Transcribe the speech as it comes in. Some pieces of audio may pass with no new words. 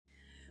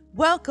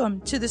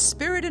Welcome to the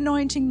Spirit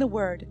Anointing the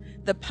Word,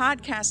 the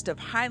podcast of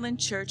Highland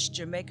Church,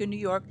 Jamaica, New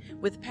York,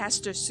 with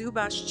Pastor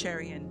Subash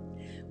Cherian.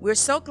 We're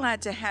so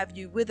glad to have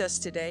you with us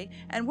today,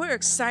 and we're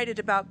excited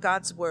about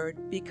God's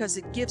Word because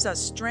it gives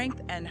us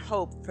strength and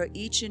hope for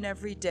each and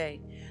every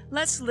day.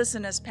 Let's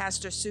listen as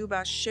Pastor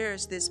Subash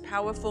shares this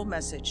powerful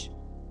message.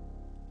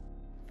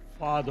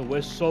 Father,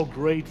 we're so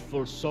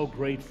grateful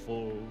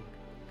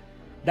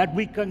that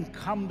we can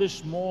come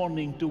this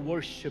morning to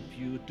worship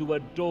you, to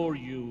adore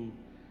you,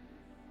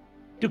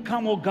 to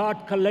come, oh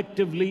God,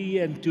 collectively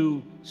and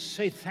to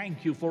say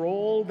thank you for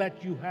all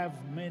that you have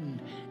meant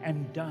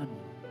and done.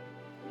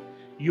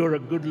 You're a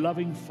good,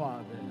 loving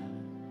Father.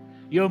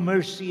 Your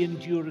mercy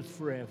endureth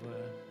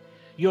forever.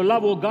 Your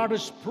love, oh God,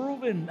 is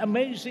proven,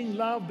 amazing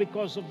love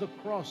because of the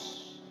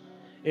cross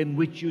in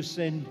which you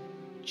sent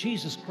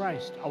Jesus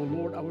Christ, our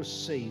Lord, our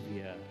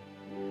Savior.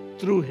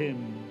 Through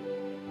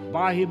him,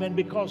 by him, and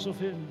because of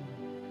him,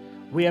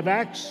 we have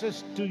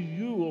access to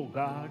you, O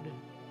God,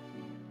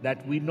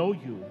 that we know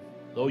you.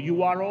 Though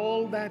you are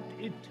all that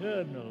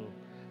eternal,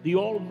 the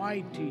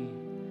Almighty,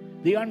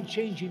 the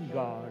unchanging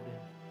God,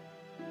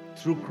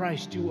 through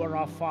Christ you are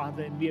our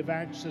Father, and we have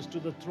access to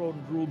the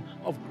throne room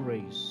of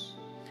grace.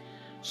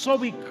 So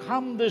we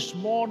come this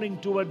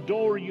morning to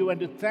adore you and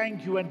to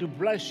thank you and to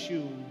bless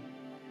you.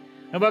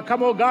 And we'll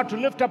come, O God, to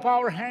lift up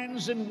our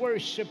hands in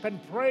worship and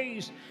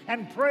praise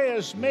and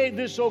prayers. May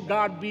this, O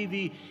God, be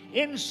the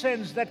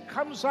incense that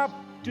comes up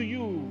to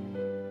you.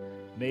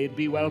 May it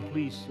be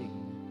well-pleasing.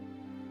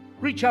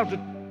 Reach out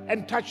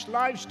and touch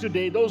lives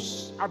today,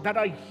 those that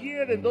are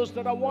here and those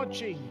that are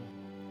watching.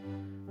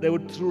 They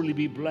would truly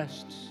be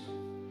blessed.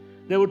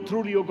 They would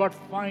truly, O God,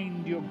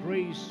 find your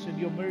grace and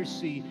your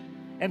mercy.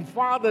 And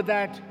Father,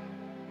 that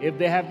if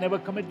they have never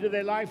committed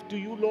their life to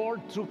you,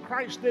 Lord, through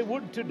Christ they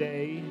would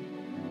today.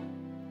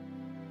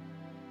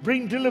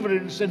 Bring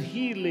deliverance and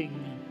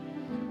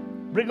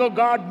healing. Bring, O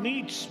God,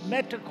 needs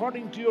met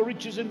according to your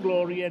riches and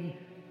glory, and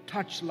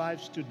touch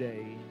lives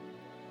today.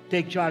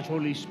 Take charge,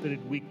 Holy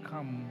Spirit. We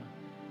come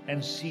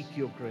and seek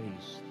your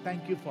grace.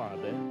 Thank you,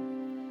 Father,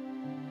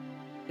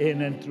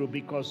 in and through,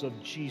 because of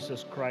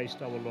Jesus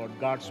Christ, our Lord.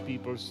 God's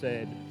people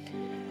said,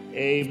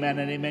 amen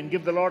and amen.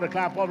 Give the Lord a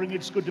clap offering.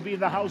 It's good to be in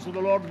the house of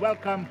the Lord.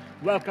 Welcome,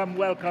 welcome,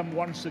 welcome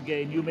once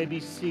again. You may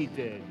be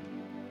seated.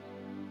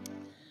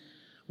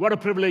 What a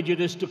privilege it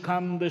is to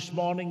come this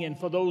morning. And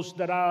for those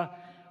that are,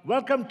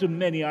 welcome to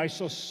many. I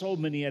saw so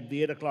many at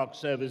the 8 o'clock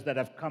service that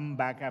have come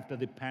back after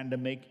the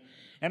pandemic.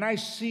 And I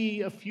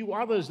see a few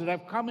others that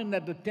have come in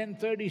at the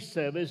 10:30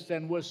 service,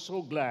 and we're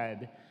so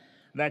glad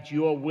that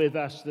you are with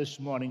us this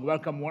morning.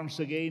 Welcome once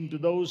again to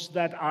those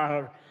that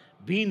are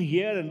been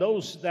here and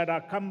those that are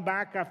come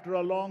back after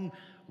a long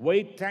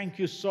wait. Thank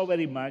you so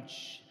very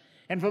much.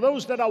 And for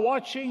those that are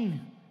watching,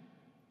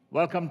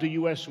 welcome to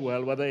you as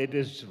well, whether it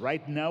is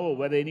right now or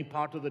whether any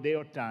part of the day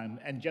or time.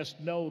 And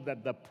just know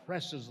that the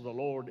presence of the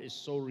Lord is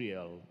so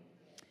real.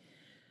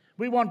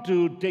 We want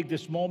to take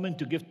this moment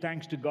to give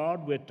thanks to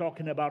God. We're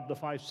talking about the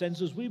five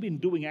senses. We've been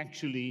doing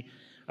actually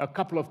a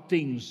couple of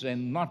things,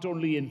 and not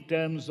only in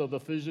terms of the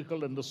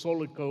physical and the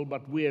solical,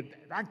 but we're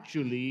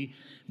actually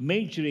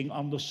majoring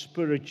on the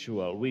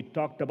spiritual. We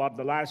talked about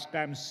the last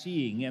time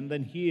seeing and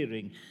then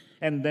hearing,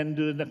 and then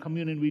during the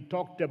communion we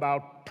talked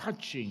about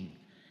touching.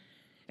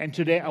 And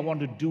today I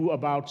want to do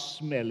about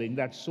smelling.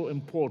 That's so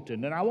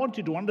important. And I want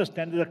you to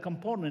understand that a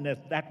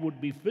component that would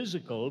be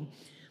physical,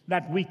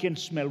 that we can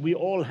smell. We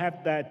all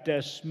have that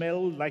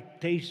smell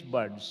like taste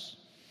buds.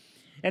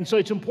 And so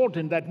it's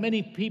important that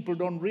many people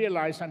don't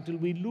realize until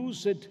we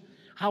lose it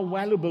how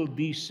valuable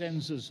these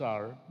senses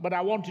are. But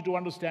I want you to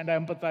understand, I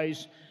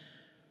empathize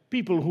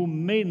people who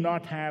may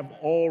not have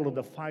all of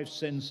the five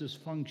senses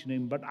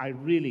functioning, but I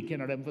really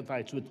cannot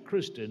empathize with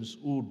Christians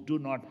who do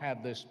not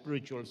have the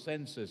spiritual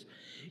senses.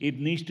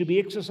 It needs to be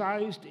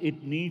exercised.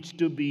 It needs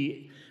to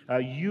be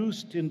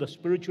used in the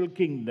spiritual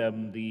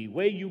kingdom. The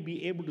way you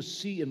be able to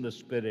see in the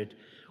Spirit,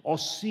 or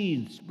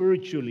see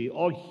spiritually,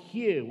 or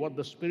hear what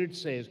the Spirit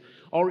says,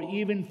 or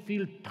even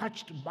feel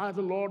touched by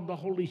the Lord, the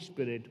Holy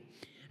Spirit,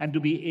 and to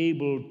be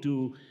able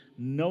to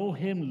know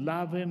him,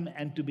 love him,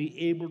 and to be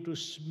able to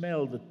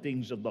smell the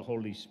things of the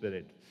Holy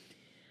Spirit.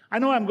 I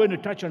know I'm going to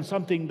touch on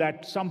something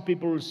that some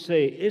people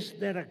say, is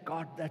there a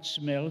God that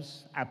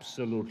smells?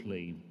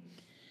 Absolutely.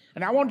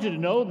 And I want you to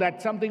know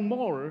that something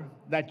more,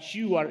 that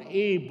you are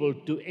able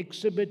to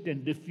exhibit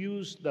and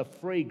diffuse the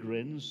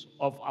fragrance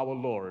of our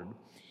Lord.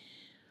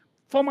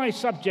 For my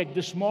subject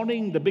this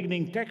morning, the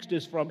beginning text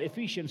is from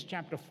Ephesians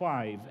chapter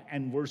 5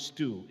 and verse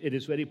 2. It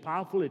is very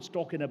powerful. It's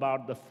talking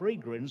about the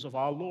fragrance of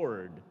our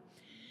Lord.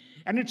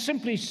 And it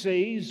simply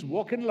says,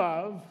 walk in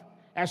love,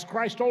 as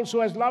Christ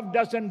also has loved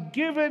us and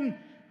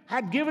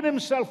had given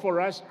himself for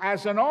us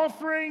as an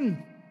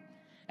offering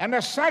and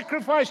a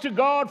sacrifice to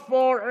God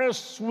for a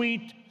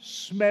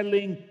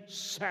sweet-smelling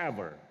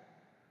savor,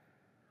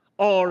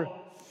 or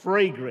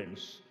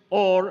fragrance,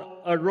 or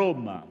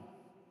aroma.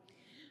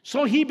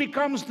 So he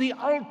becomes the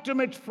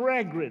ultimate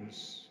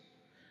fragrance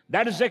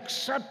that is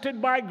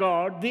accepted by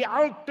God, the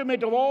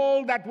ultimate of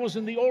all that was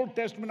in the Old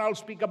Testament. I'll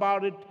speak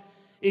about it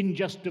in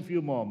just a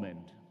few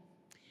moments.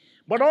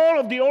 But all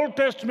of the Old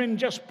Testament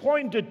just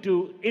pointed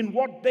to in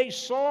what they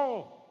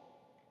saw,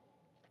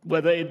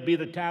 whether it be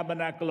the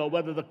tabernacle or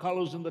whether the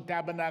colors in the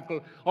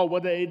tabernacle or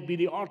whether it be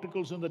the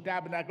articles in the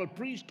tabernacle,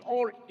 priest,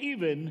 or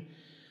even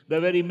the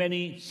very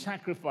many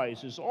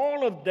sacrifices.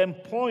 All of them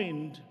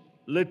point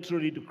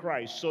literally to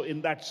Christ. So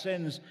in that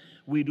sense,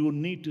 we do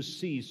need to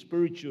see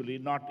spiritually,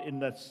 not in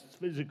that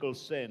physical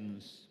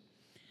sense.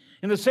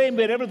 In the same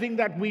way, everything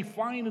that we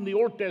find in the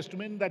Old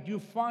Testament, that you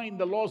find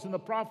the laws and the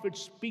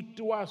prophets speak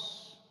to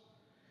us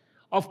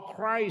of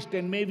Christ,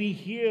 and may we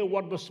hear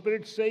what the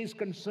Spirit says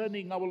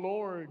concerning our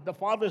Lord. The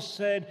Father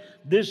said,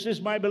 "This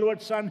is my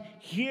beloved Son,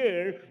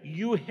 hear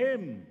you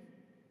him."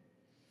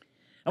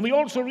 And we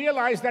also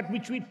realize that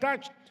which we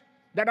touched,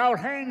 that our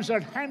hands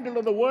are handled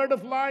of the word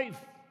of life,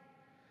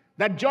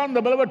 that John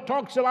the Beloved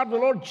talks about the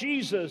Lord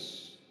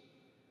Jesus.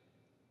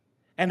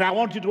 And I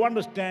want you to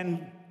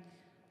understand,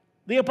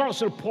 the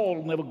Apostle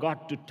Paul never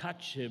got to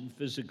touch him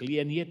physically,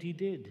 and yet he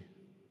did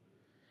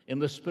in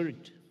the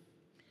Spirit,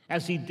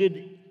 as he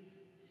did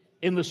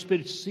in the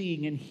Spirit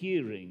seeing and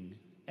hearing,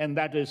 and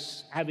that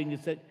is having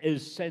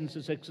his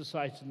senses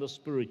exercised in the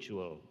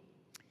spiritual.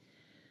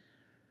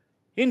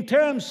 In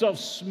terms of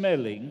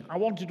smelling, I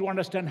want you to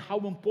understand how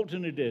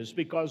important it is,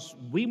 because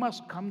we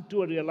must come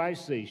to a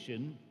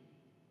realization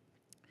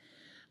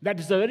that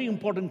is a very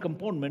important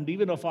component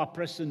even of our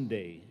present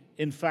day.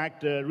 In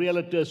fact,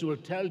 realtors will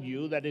tell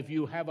you that if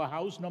you have a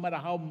house, no matter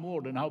how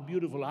modern, how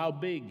beautiful, how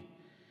big,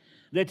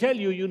 they tell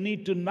you you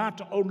need to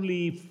not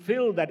only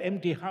fill that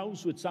empty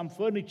house with some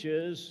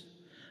furnitures,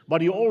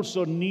 but you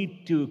also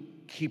need to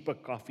keep a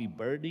coffee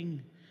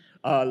burning,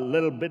 a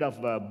little bit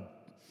of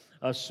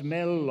a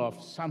smell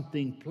of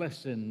something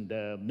pleasant,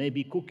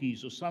 maybe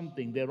cookies or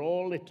something. They're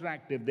all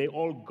attractive. They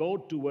all go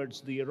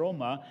towards the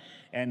aroma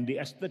and the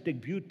aesthetic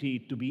beauty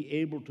to be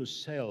able to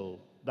sell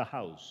the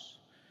house.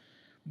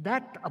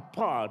 That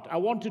apart, I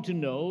want you to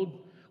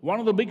know, one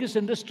of the biggest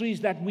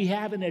industries that we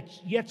have, and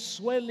it's yet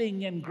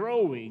swelling and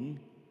growing,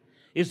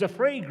 is the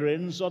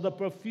fragrance or the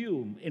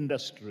perfume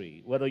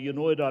industry. Whether you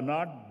know it or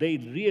not, they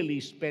really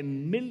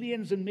spend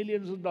millions and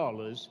millions of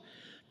dollars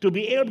to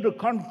be able to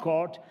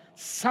concoct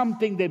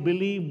something they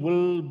believe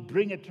will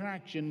bring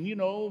attraction. You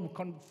know,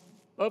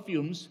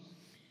 perfumes,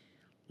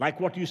 like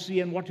what you see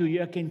and what you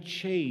hear, can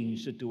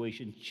change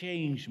situations,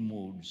 change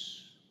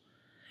moods.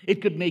 It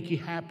could make you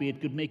happy,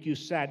 it could make you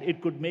sad,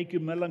 it could make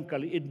you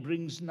melancholy. It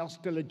brings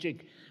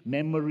nostalgic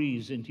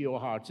memories into your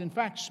hearts. In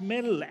fact,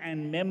 smell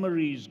and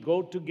memories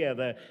go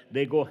together,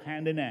 they go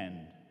hand in hand.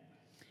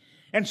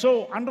 And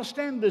so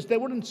understand this, they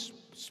wouldn't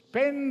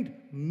spend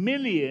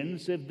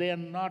millions if they're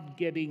not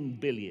getting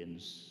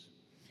billions.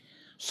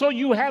 So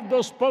you have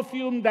those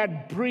perfumes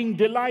that bring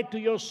delight to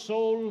your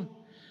soul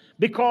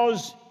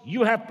because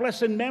you have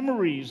pleasant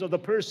memories of the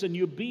person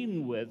you've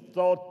been with,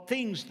 or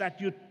things that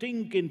you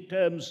think in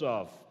terms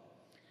of.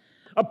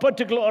 A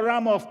particular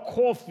aroma of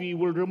coffee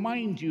will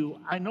remind you,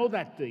 I know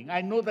that thing,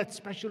 I know that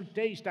special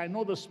taste, I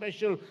know the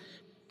special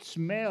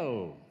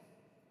smell.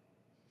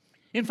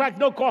 In fact,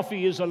 no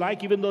coffee is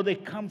alike, even though they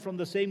come from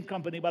the same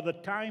company. By the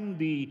time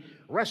the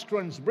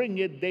restaurants bring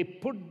it, they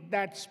put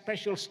that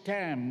special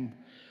stamp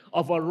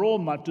of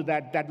aroma to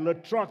that will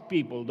attract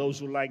people, those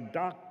who like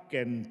dark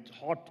and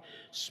hot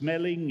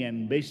smelling,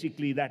 and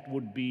basically that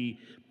would be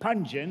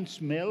pungent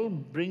smell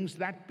brings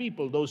that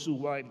people. Those who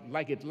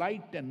like it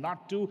light and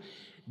not too,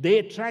 they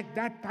attract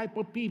that type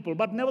of people.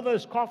 But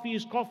nevertheless, coffee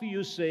is coffee,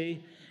 you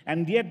say,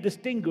 and yet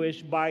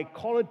distinguished by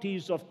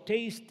qualities of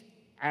taste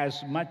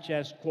as much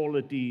as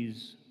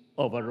qualities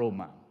of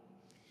aroma.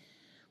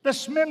 The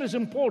smell is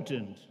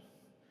important.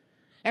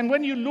 And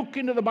when you look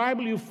into the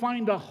Bible, you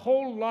find a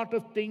whole lot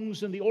of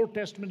things in the Old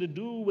Testament to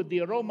do with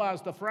the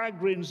aromas, the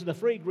fragrance,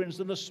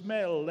 and the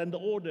smell, and the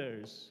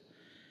odors.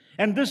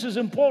 And this is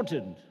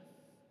important.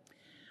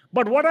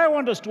 But what I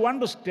want us to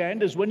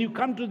understand is when you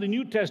come to the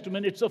New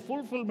Testament, it's a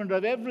fulfillment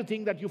of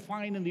everything that you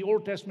find in the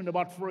Old Testament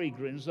about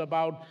fragrance,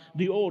 about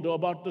the odor,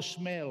 about the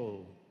smell.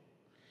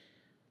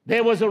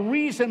 There was a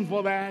reason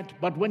for that,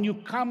 but when you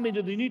come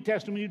into the New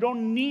Testament, you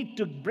don't need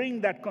to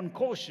bring that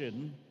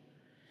concoction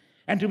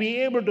and to be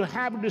able to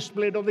have a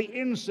display of the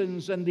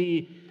incense and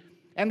the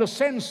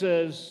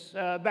censers.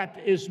 That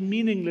is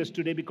meaningless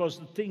today because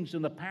the things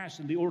in the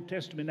past in the Old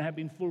Testament have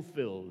been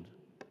fulfilled.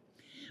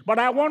 But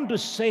I want to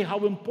say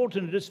how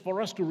important it is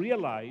for us to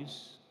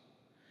realize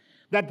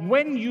that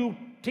when you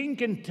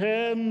think in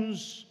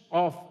terms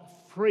of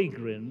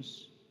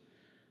fragrance,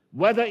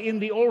 whether in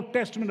the Old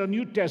Testament or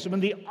New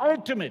Testament, the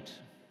ultimate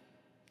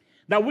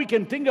that we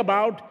can think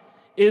about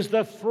is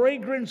the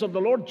fragrance of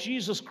the Lord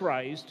Jesus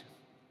Christ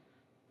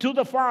to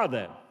the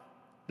Father.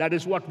 That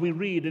is what we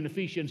read in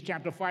Ephesians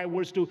chapter 5,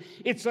 verse 2.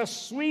 It's a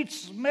sweet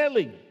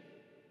smelling.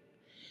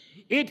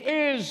 It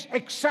is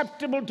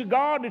acceptable to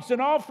God. It's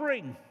an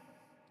offering.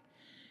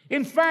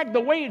 In fact,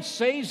 the way it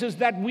says is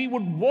that we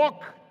would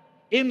walk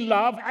in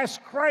love as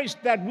Christ,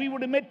 that we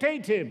would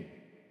imitate him.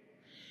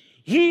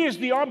 He is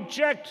the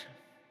object.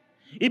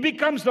 He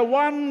becomes the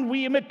one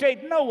we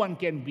imitate. No one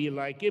can be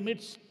like him.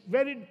 It's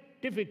very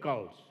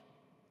difficult.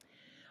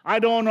 I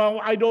don't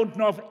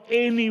know of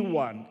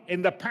anyone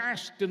in the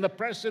past, in the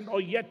present, or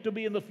yet to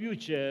be in the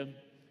future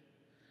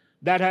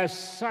that has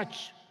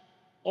such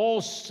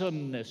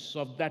awesomeness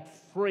of that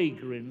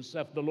fragrance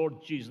of the Lord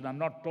Jesus. I'm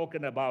not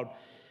talking about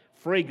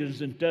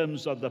fragrance in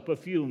terms of the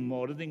perfume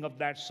or anything of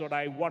that sort.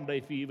 I wonder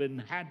if he even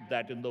had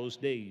that in those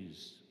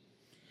days.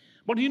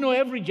 But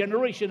every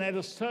generation had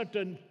a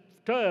certain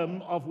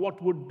term of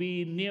what would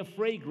be near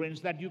fragrance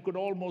that you could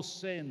almost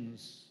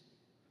sense.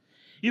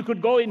 You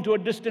could go into a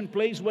distant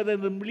place, whether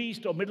in the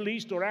Middle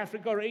East or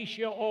Africa or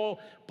Asia or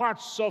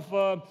parts of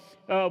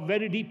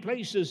very deep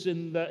places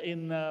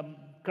in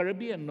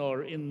Caribbean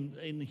or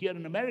in here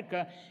in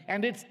America,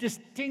 and it's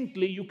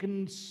distinctly, you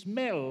can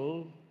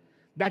smell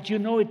that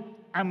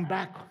I'm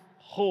back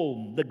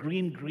home, the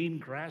green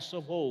grass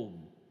of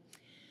home.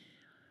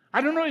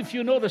 I don't know if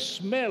you know the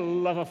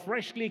smell of a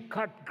freshly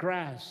cut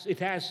grass. It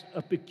has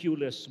a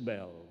peculiar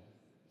smell.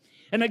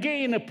 And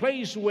again, a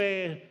place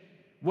where,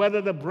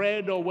 whether the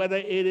bread or whether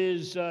it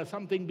is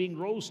something being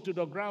roasted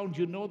or ground,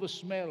 the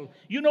smell.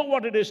 You know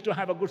what it is to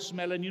have a good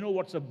smell, and you know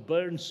what's a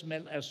burn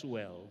smell as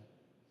well.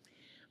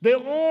 They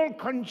all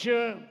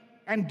conjure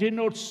and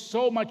denote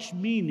so much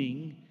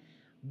meaning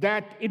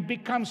that it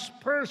becomes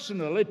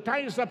personal. It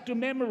ties up to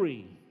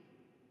memory.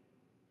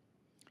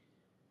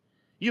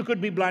 You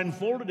could be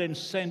blindfolded and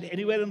sent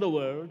anywhere in the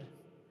world.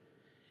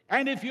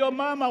 And if your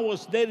mama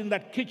was there in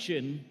that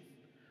kitchen,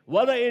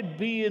 whether it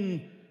be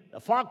in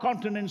the far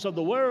continents of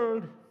the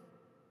world,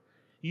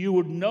 you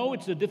would know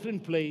it's a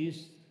different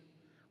place,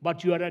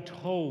 but you are at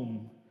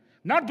home.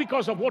 Not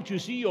because of what you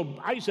see, your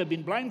eyes have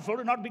been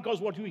blindfolded, not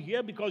because what you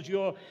hear, because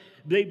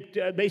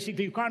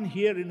basically you can't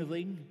hear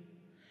anything.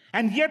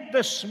 And yet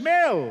the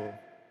smell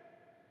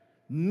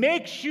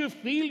makes you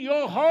feel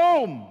you're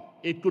home.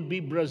 It could be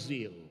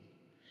Brazil.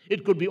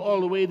 It could be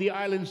all the way the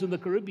islands in the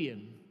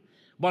Caribbean.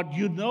 But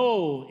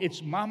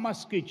it's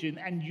Mama's kitchen,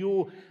 and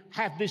you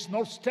have this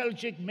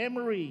nostalgic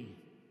memory.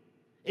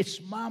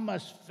 It's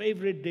Mama's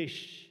favorite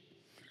dish.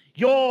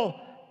 Your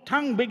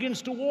tongue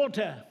begins to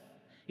water.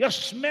 Your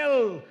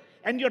smell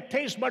and your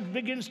taste bud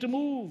begins to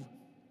move.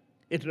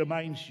 It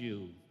reminds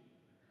you.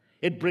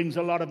 It brings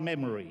a lot of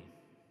memory.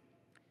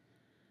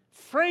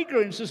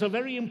 Fragrance is a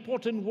very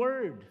important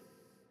word.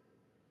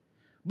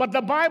 But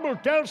the Bible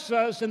tells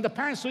us in the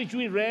passage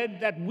we read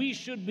that we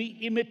should be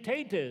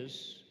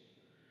imitators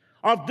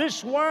of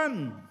this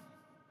one.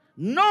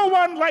 No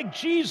one like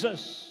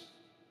Jesus.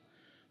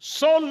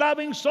 So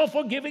loving, so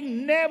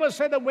forgiving, never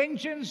said a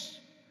vengeance.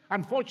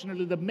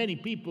 Unfortunately, the many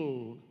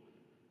people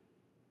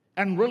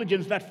and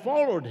religions that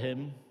followed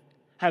him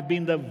have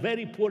been the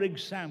very poor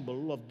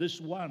example of this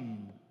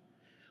one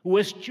who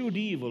eschewed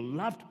evil,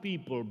 loved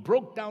people,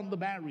 broke down the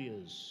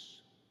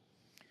barriers.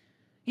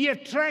 He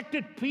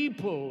attracted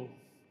people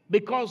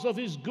because of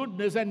his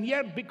goodness, and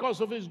yet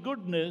because of his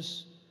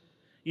goodness,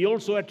 he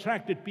also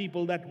attracted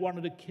people that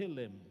wanted to kill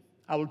him.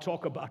 I will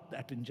talk about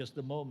that in just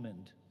a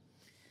moment.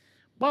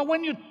 But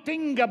when you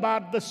think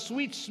about the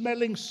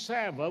sweet-smelling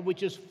savor,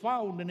 which is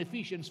found in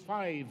Ephesians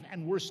 5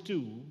 and verse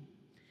 2,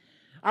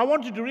 I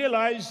want you to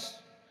realize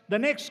the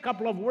next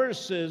couple of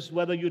verses,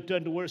 whether you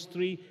turn to verse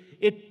 3,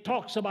 it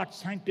talks about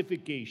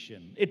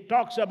sanctification. It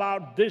talks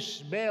about this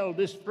smell,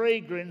 this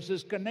fragrance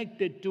is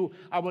connected to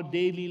our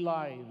daily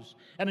lives.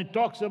 And it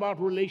talks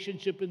about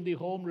relationship in the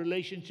home,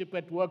 relationship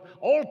at work,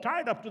 all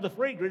tied up to the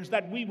fragrance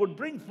that we would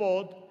bring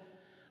forth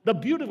the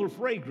beautiful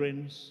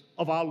fragrance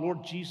of our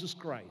Lord Jesus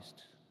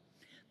Christ.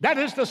 That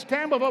is the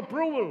stamp of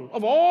approval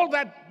of all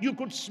that you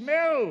could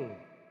smell,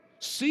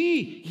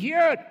 see,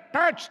 hear,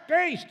 touch,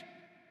 taste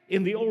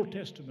in the Old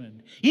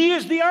Testament. He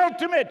is the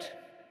ultimate,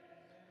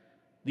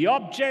 the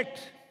object,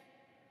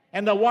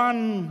 and the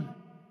one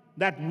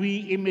that we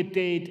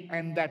imitate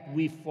and that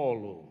we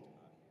follow.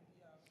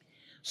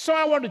 So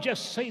I want to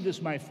just say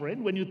this, my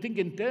friend, when you think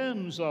in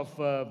terms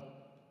of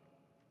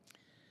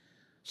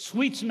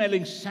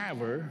sweet-smelling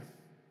savor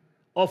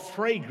of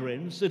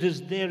fragrance, it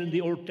is there in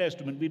the Old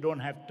Testament. We don't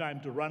have time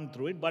to run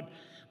through it, but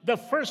the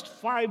first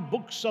 5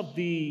 books of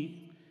the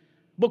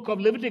book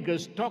of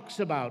Leviticus talks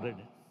about it.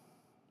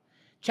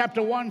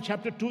 Chapter 1,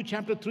 chapter 2,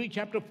 chapter 3,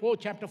 chapter 4,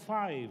 chapter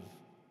 5.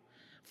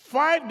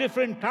 5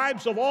 different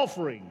types of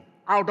offering.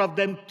 Out of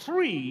them,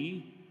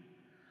 3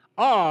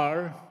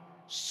 are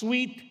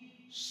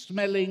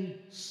sweet-smelling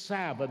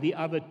savor. The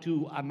other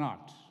 2 are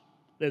not.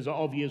 There's an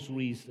obvious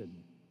reason.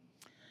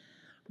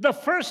 The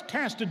first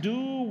has to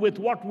do with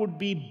what would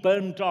be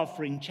burnt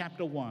offering,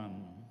 chapter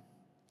 1.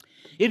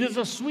 It is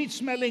a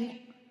sweet-smelling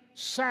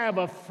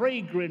savor,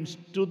 fragrance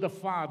to the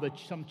Father,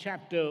 from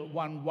chapter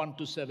 1, 1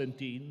 to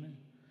 17.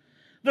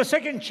 The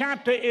second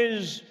chapter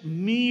is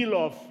meal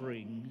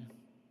offering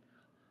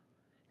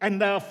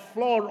and the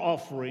floor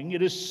offering.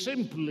 It is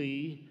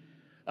simply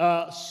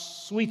a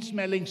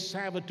sweet-smelling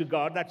savor to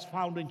God. That's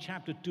found in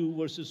chapter 2,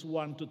 verses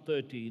 1 to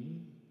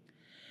 13.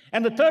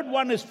 And the third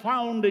one is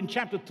found in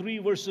chapter 3,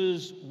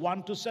 verses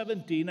 1 to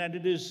 17, and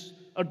it is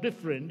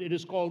different. It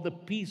is called the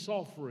peace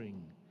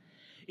offering.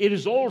 It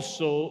is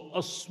also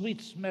a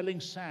sweet-smelling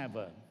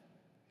savor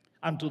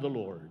unto the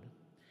Lord.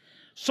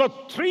 So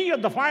 3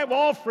 of the 5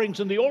 offerings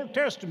in the Old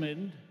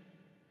Testament,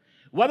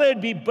 whether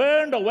it be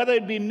burnt or whether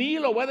it be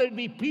meal or whether it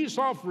be peace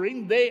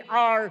offering, they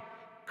are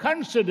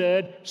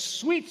considered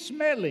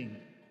sweet-smelling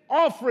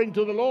offering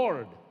to the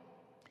Lord.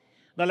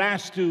 The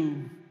last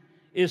 2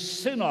 is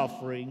sin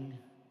offering,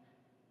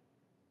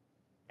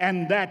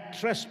 and that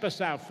trespass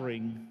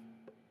offering,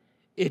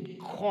 it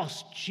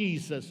cost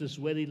Jesus his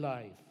very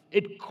life.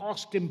 It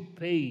cost him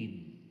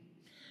pain.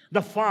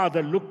 The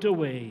Father looked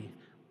away,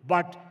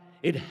 but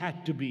it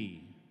had to be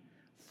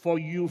for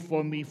you,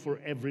 for me, for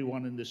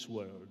everyone in this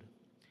world.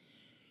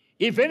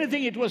 If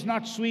anything, it was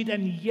not sweet,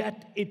 and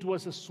yet it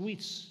was a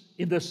sweet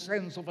in the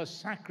sense of a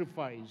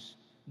sacrifice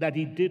that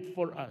he did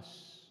for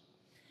us.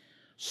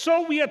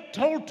 So we are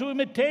told to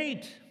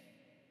imitate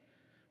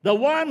the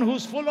one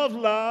who's full of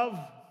love,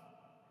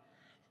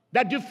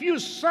 that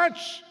diffuse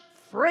such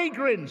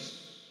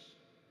fragrance,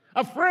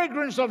 a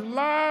fragrance of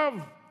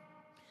love,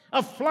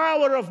 a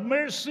flower of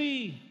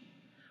mercy,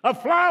 a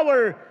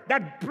flower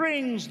that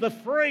brings the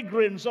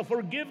fragrance of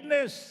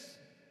forgiveness,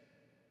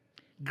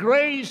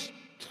 grace,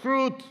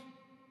 truth,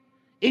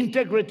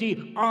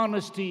 integrity,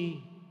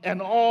 honesty, and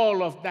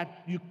all of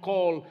that you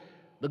call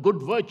the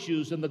good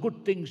virtues and the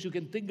good things you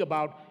can think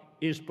about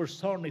is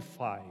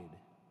personified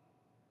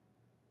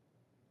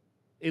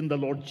in the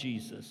Lord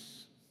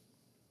Jesus.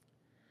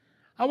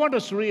 I want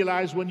us to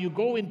realize when you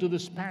go into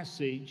this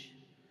passage,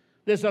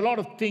 there's a lot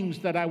of things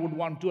that I would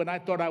want to, and I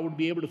thought I would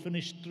be able to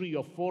finish 3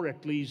 or 4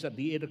 at least at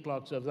the 8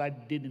 o'clock service. I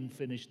didn't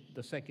finish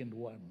the second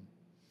one.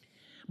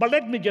 But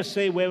let me just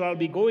say where I'll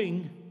be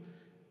going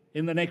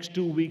in the next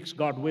 2 weeks,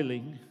 God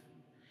willing.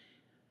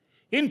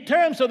 In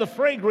terms of the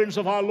fragrance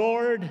of our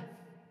Lord,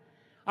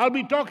 I'll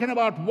be talking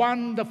about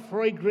 1, the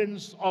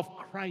fragrance of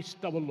Christ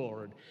our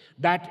Lord.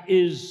 That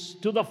is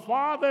to the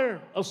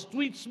Father a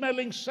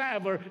sweet-smelling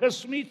savor, a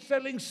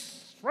sweet-smelling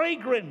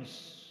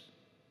fragrance.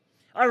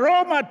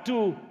 Aroma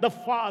to the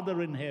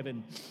Father in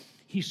heaven.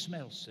 He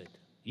smells it.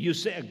 You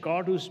say a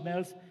God who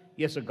smells?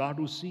 Yes, a God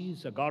who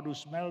sees, a God who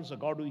smells, a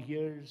God who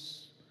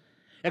hears,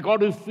 a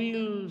God who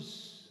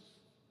feels,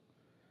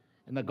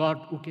 and a God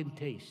who can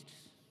taste.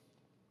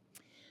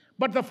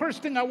 But the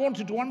first thing I want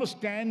you to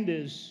understand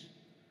is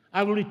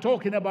I will be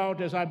talking about,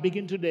 as I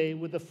begin today,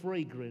 with the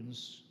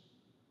fragrance.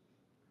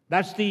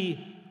 That's the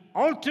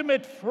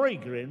ultimate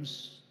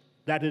fragrance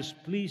that is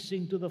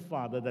pleasing to the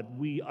Father that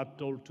we are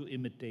told to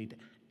imitate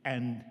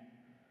and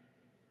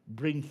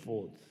bring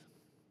forth.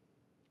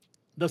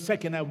 The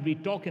second, I will be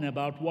talking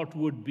about what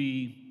would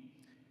be,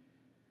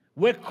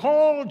 we're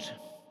called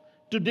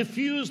to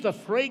diffuse the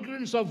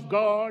fragrance of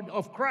God,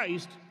 of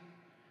Christ.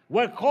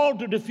 We're called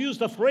to diffuse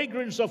the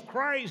fragrance of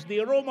Christ, the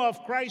aroma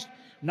of Christ,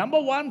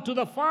 number 1, to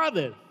the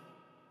Father.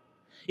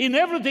 In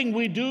everything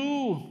we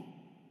do,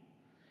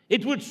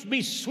 it would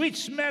be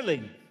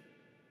sweet-smelling.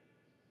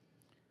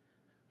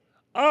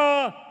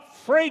 A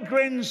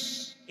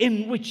fragrance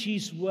in which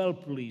he's well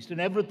pleased. And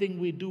everything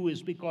we do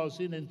is because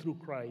in and through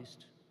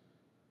Christ.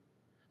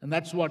 And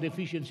that's what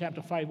Ephesians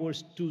chapter 5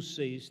 verse 2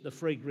 says, the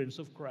fragrance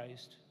of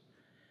Christ.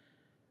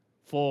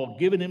 For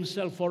giving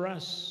himself for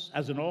us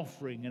as an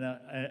offering and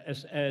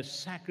as a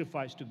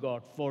sacrifice to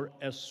God for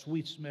a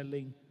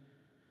sweet-smelling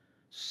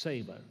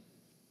savor.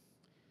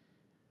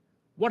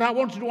 What I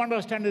want you to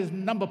understand is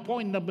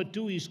point number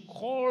 2, he's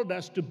called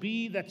us to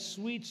be that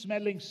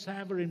sweet-smelling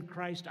savor in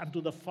Christ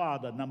unto the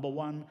Father, number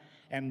 1,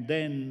 and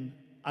then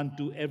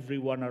unto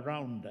everyone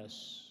around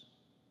us.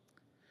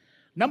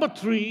 Number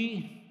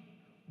 3,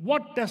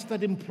 what does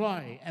that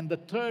imply? And the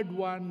third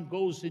one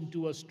goes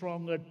into a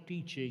stronger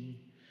teaching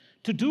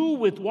to do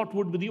with what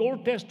would be the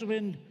Old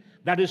Testament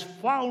that is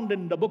found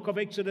in the book of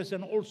Exodus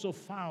and also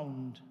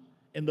found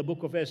in the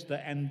book of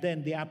Esther, and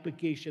then the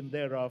application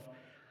thereof,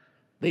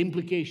 the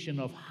implication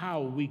of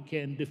how we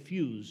can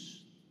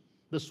diffuse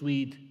the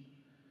sweet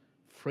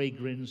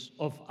fragrance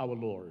of our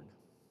Lord.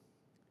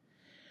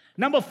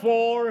 Number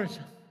 4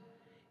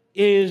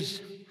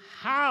 is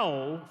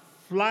how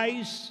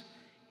flies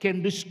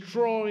can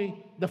destroy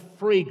the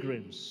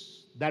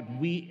fragrance that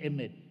we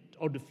emit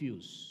or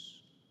diffuse.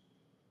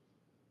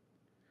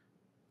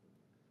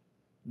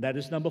 That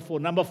is number 4.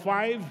 Number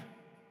 5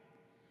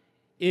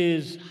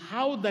 is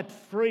how that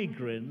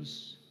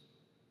fragrance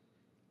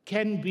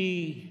can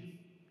be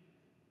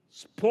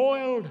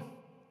spoiled,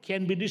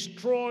 can be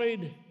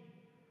destroyed,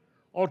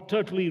 or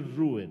totally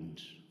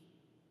ruined.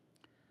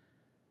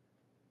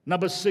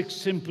 Number 6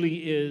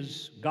 simply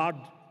is God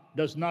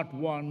does not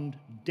want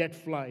dead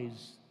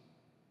flies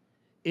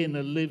in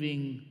a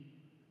living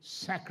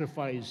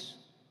sacrifice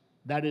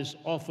that is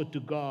offered to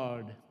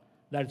God,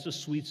 that's a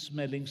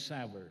sweet-smelling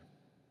savor.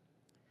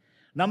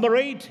 Number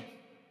 8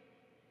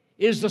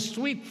 is the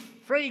sweet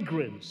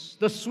fragrance,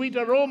 the sweet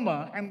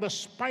aroma, and the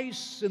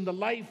spice in the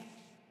life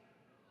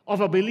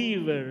of a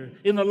believer,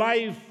 in the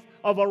life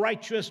of a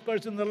righteous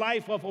person, in the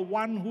life of a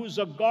one who's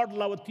a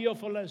God-lover,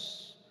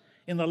 Theophilus,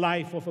 in the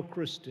life of a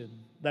Christian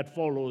that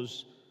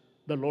follows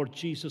the Lord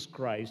Jesus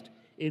Christ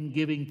in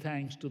giving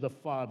thanks to the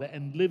Father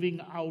and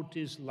living out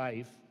his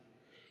life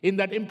in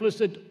that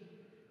implicit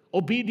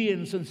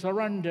obedience and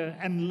surrender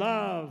and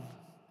love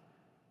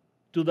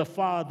to the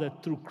Father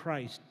through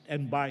Christ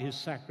and by his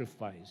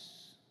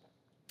sacrifice.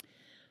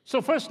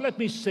 So first let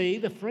me say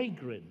the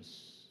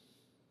fragrance.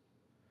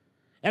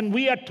 And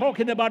we are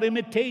talking about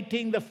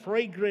imitating the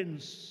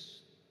fragrance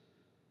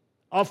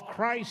of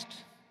Christ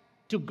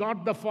to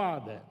God the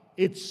Father.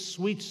 It's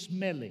sweet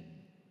smelling.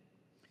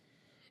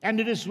 And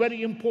it is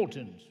very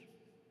important.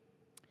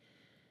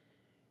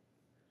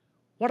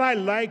 What I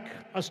like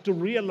us to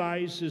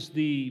realize is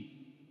the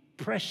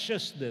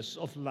preciousness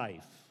of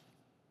life.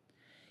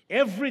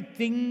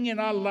 Everything in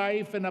our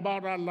life and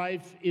about our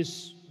life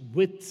is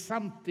with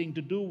something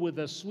to do with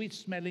a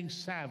sweet-smelling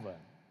savor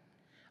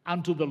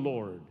unto the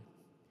Lord,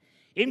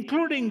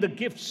 including the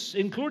gifts,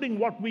 including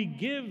what we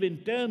give in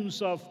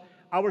terms of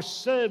our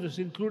service,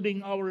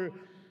 including our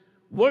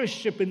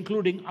worship,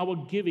 including our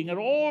giving, are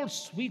all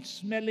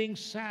sweet-smelling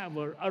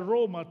savor,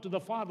 aroma to the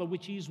Father,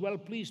 which he is well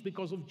pleased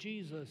because of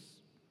Jesus.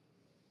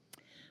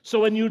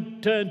 So when you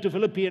turn to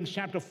Philippians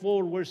chapter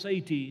 4, verse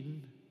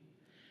 18,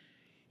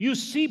 you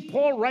see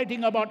Paul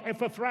writing about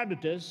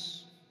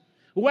Epaphroditus,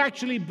 who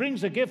actually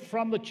brings a gift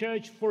from the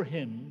church for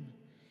him,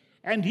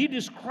 and he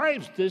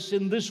describes this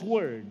in these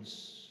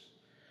words: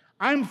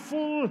 I'm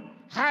full,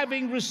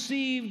 having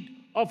received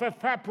of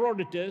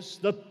Epaphroditus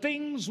the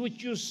things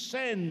which you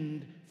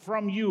send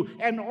from you,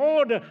 an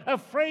odor, a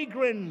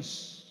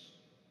fragrance,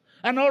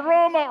 an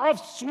aroma of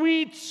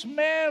sweet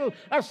smell,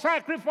 a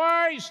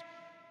sacrifice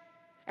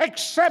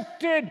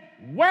accepted,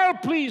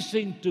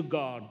 well-pleasing to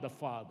God the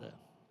Father.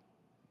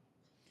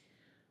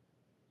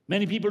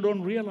 Many people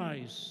don't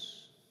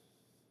realize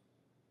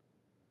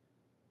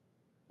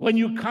when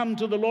you come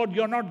to the Lord,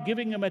 you're not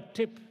giving him a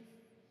tip.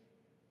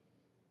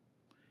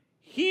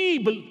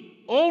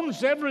 He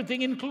owns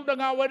everything, including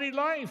our very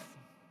life.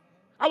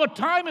 Our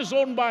time is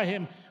owned by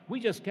him. We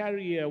just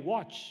carry a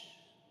watch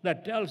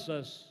that tells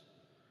us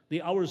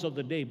the hours of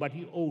the day, but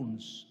he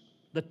owns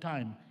the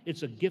time.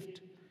 It's a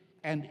gift,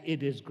 and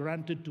it is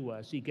granted to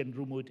us. He can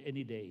remove it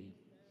any day.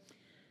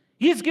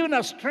 He's given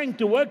us strength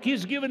to work.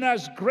 He's given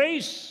us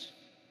grace,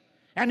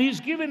 and he's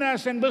given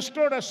us and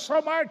bestowed us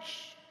so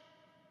much.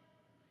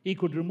 He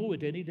could remove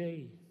it any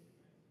day.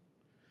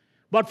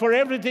 But for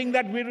everything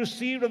that we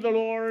received of the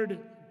Lord,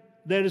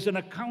 there is an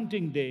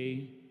accounting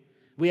day.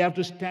 We have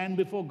to stand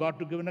before God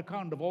to give an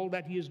account of all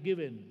that he has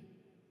given.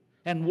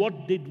 And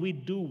what did we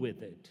do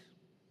with it?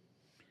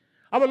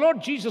 Our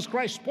Lord Jesus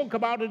Christ spoke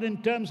about it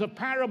in terms of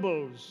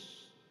parables.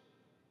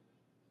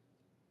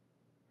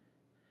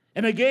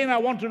 And again, I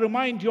want to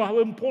remind you how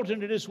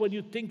important it is when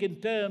you think in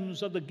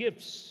terms of the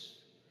gifts.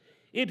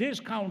 It is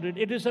counted.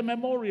 It is a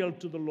memorial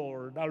to the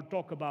Lord. I'll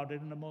talk about it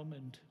in a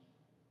moment.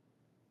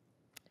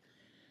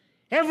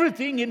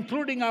 Everything,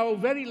 including our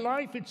very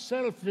life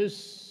itself, is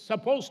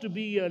supposed to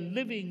be a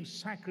living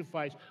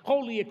sacrifice,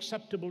 wholly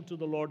acceptable to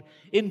the Lord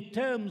in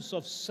terms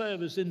of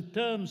service, in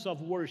terms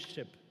of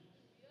worship.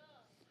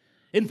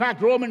 In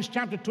fact, Romans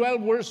chapter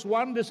 12, verse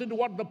 1, listen to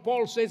what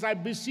Paul says: I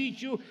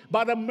beseech you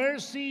by the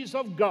mercies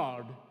of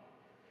God,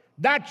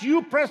 that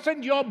you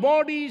present your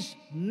bodies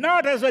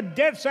not as a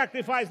dead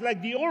sacrifice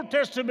like the Old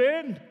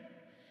Testament.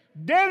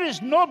 There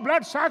is no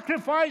blood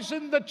sacrifice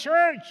in the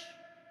church.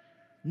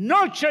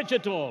 No church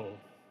at all.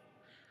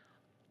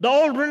 The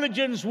old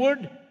religions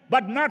would,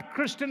 but not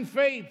Christian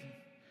faith,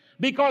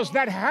 because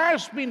that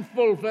has been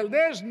fulfilled.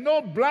 There's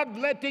no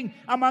bloodletting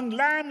among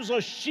lambs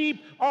or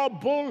sheep or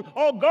bull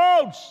or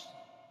goats.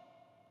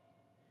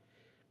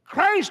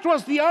 Christ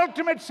was the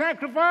ultimate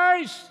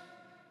sacrifice,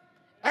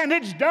 and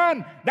it's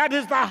done. That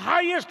is the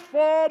highest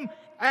form,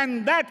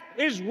 and that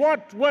is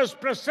what was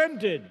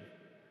presented.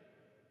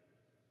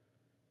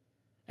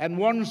 And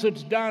once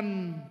it's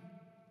done,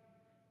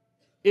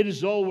 it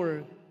is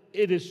over,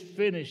 it is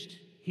finished,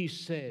 he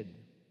said.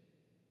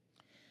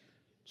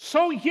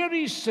 So here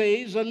he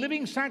says, a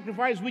living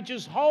sacrifice which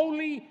is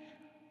wholly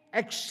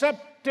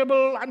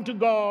acceptable unto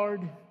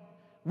God,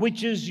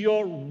 which is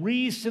your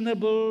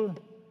reasonable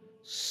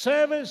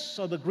service,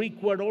 or the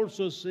Greek word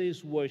also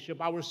says worship.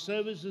 Our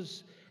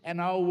services and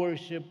our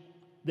worship,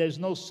 there's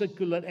no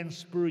secular and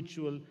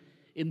spiritual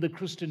in the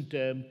Christian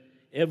term.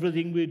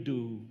 Everything we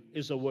do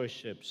is a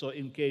worship. So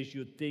in case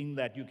you think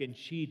that you can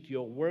cheat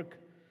your work,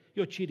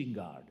 you're cheating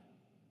God.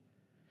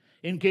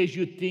 In case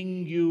you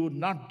think you're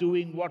not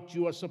doing what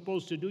you are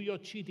supposed to do, you're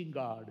cheating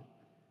God,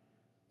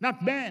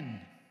 not man.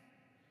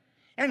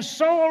 And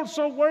so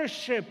also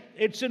worship.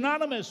 It's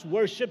synonymous.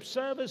 Worship,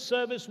 service,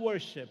 service,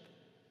 worship.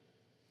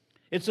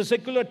 It's a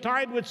secular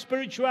tied with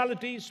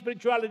spirituality,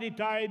 spirituality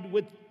tied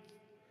with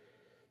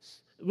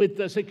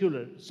the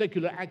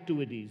secular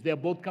activities. They are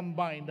both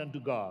combined unto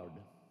God.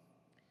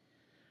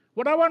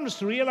 What I want us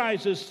to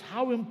realize is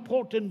how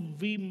important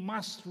we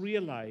must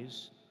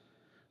realize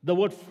the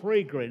word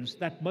fragrance,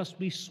 that must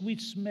be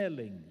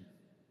sweet-smelling.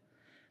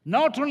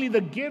 Not only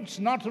the gifts,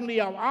 not only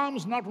our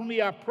alms, not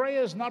only our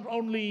prayers, not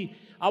only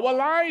our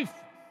life.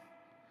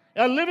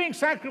 A living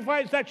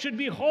sacrifice that should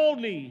be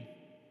holy,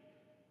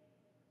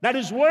 that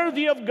is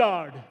worthy of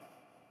God.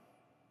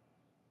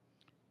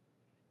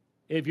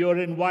 If you're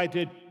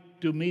invited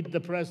to meet the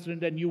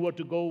president and you were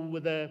to go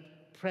with a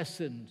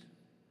present,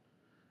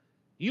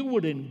 you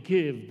wouldn't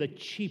give the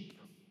cheap.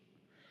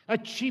 A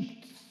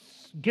cheap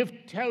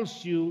gift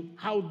tells you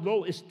how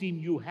low esteem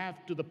you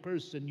have to the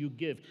person you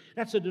give.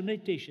 That's a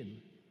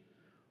denotation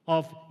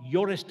of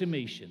your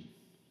estimation.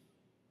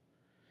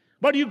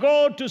 But you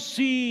go to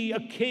see a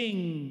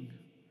king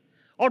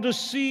or to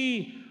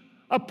see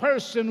a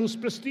person who's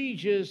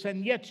prestigious,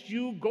 and yet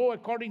you go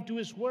according to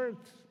his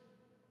worth.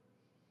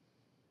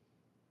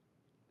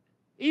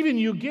 Even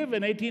you give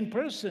an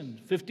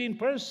 18%,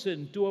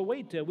 15% to a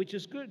waiter, which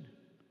is good.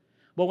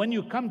 But when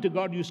you come to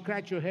God, you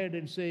scratch your head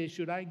and say,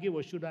 should I give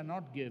or should I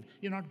not give?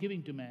 You're not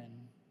giving to man.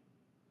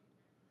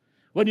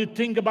 When you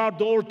think about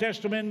the Old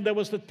Testament, there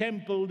was the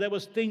temple, there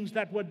was things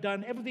that were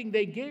done. Everything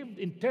they gave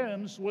in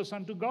terms was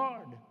unto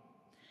God.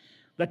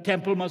 The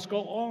temple must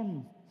go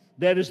on.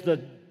 There is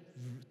the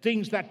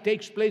things that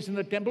takes place in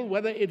the temple,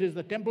 whether it is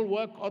the temple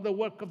work or the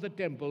work of the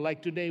temple.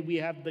 Like today we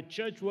have the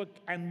church work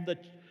and the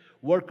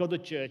work of the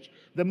church,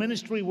 the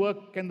ministry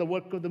work and the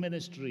work of the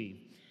ministry.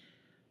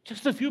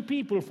 Just a few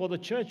people for the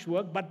church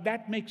work, but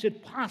that makes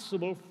it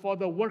possible for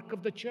the work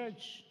of the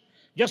church.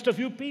 Just a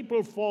few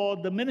people for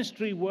the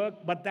ministry work,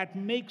 but that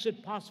makes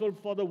it possible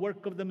for the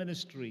work of the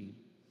ministry.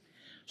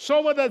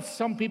 So whether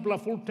some people are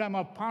full-time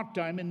or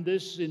part-time in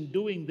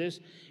doing this,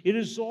 it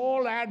is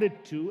all added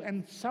to,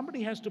 and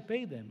somebody has to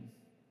pay them.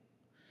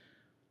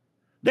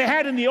 They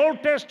had in the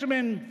Old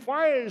Testament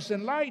fires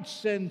and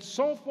lights and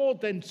so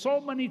forth, and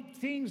so many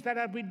things that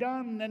had been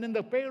done. And in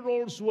the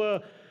payrolls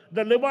were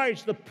the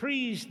Levites, the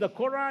priests, the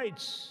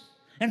Korahites,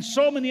 and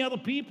so many other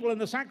people, and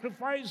the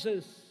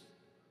sacrifices.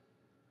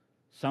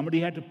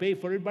 Somebody had to pay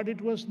for it, but it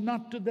was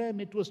not to them,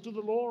 it was to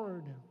the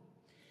Lord.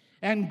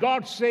 And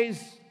God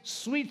says,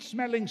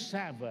 sweet-smelling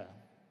savor.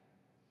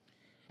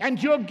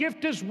 And your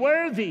gift is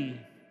worthy.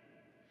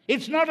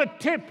 It's not a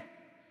tip.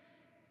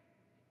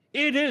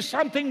 It is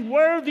something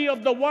worthy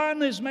of the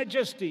one, His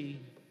Majesty.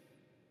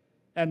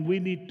 And we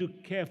need to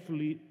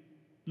carefully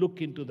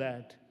look into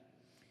that.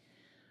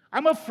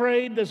 I'm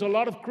afraid there's a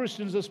lot of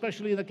Christians,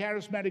 especially in the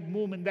charismatic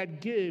movement,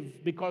 that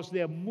give because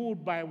they are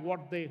moved by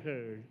what they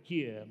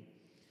hear.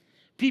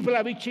 People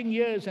have itching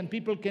ears, and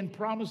people can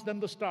promise them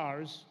the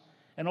stars,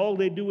 and all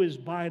they do is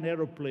buy an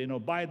aeroplane or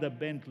buy the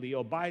Bentley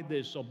or buy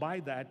this or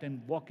buy that,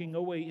 and walking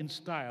away in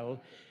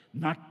style,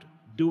 not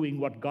doing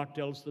what God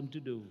tells them to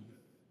do.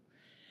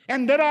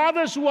 And there are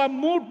others who are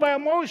moved by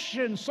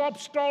emotion, sob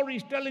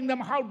stories telling them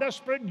how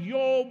desperate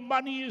your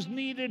money is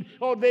needed,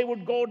 or they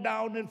would go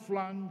down and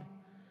flung.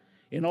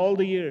 In all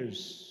the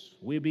years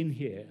we've been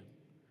here,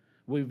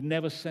 we've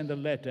never sent a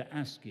letter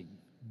asking,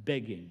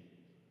 begging.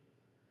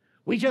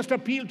 We just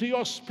appeal to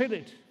your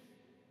spirit,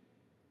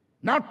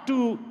 not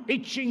to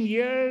itching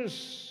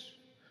ears,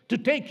 to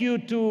take you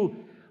to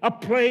a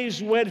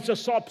place where it's a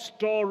sob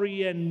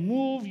story and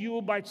move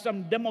you by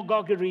some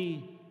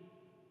demagoguery.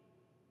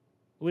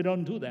 We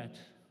don't do that.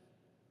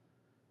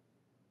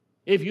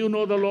 If you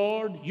know the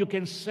Lord, you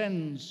can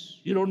sense.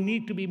 You don't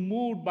need to be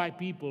moved by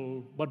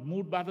people, but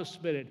moved by the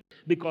Spirit,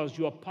 because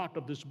you are part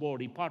of this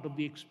body, part of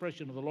the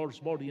expression of the Lord's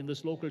body in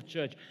this local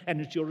church, and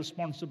it's your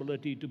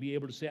responsibility to be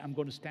able to say, I'm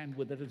going to stand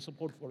with it and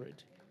support for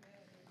it.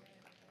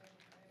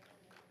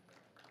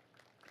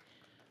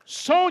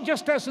 So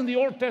just as in the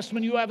Old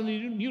Testament, you have in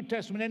the New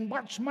Testament, and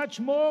much,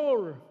 much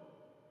more.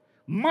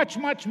 Much,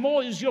 much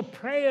more is your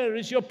prayer,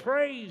 is your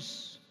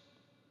praise,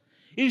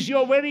 is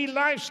your very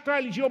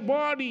lifestyle, is your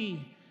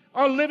body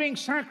a living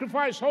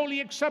sacrifice,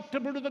 wholly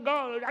acceptable to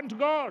unto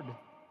God.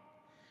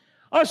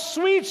 A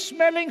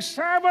sweet-smelling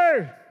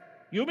savor.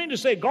 You mean to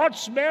say God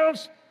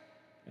smells?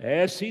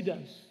 Yes, He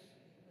does,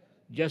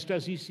 just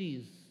as He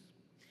sees.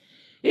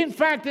 In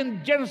fact,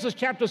 in Genesis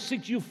chapter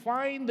 6, you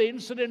find the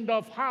incident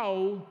of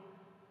how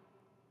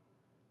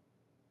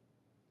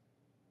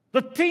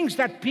the things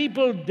that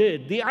people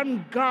did, the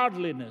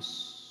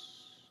ungodliness,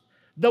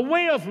 the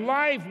way of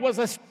life was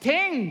a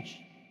stench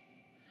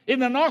in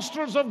the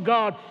nostrils of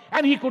God,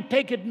 and He could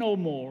take it no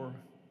more.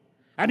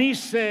 And He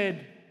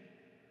said,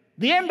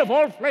 the end of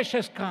all flesh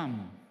has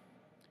come.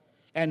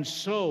 And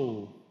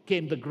so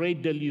came the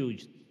great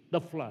deluge,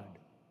 the flood.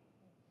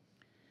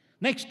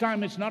 Next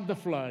time it's not the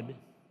flood,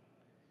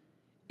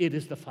 it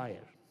is the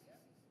fire.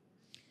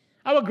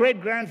 Our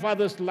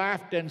great-grandfathers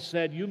laughed and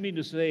said, you mean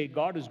to say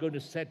God is going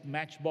to set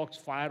matchbox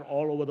fire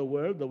all over the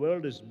world? The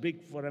world is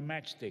big for a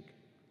matchstick.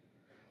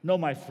 No,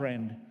 my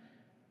friend,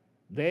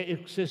 there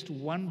exists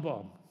one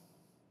bomb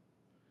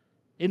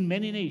in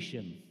many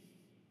nations,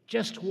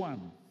 just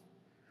one.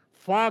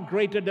 Far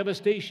greater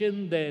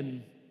devastation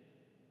than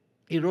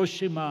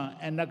Hiroshima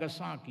and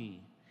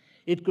Nagasaki.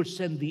 It could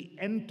send the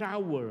entire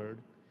world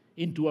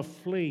into a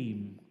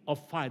flame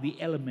of fire. The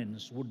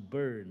elements would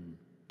burn,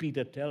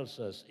 Peter tells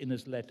us in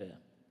his letter.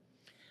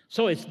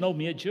 So it's no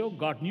mere joke.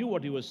 God knew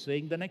what He was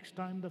saying. The next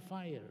time, the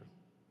fire.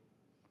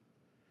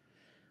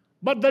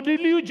 But the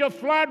deluge of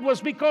flood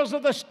was because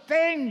of the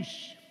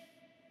stench.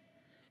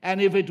 And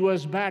if it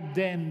was bad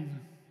then,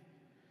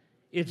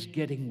 it's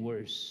getting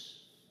worse.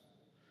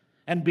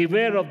 And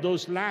beware of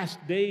those last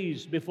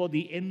days before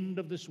the end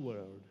of this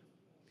world.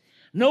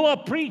 Noah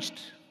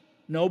preached.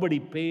 Nobody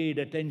paid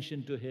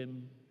attention to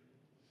him.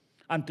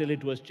 until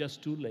it was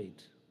just too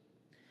late.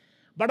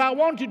 But I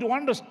want you to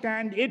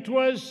understand it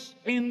was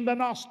in the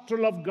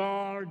nostril of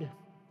God,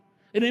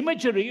 an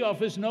imagery of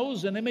his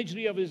nose, an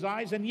imagery of his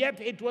eyes, and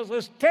yet it was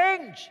a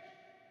stench.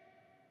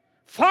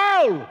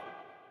 Foul!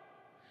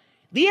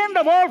 The end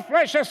of all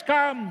flesh has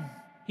come,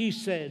 he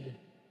said,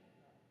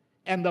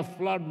 and the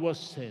flood was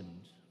sent.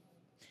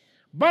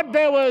 But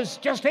there was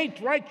just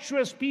 8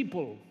 righteous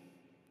people.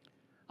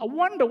 I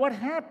wonder what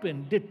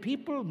happened. Did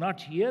people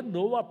not hear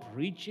Noah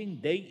preaching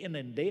day in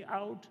and day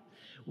out?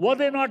 Were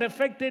they not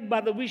affected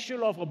by the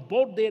visual of a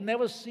boat? They had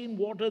never seen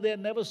water. They had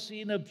never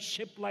seen a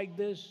ship like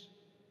this.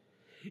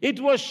 It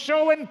was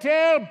show and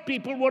tell.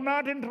 People were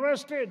not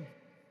interested.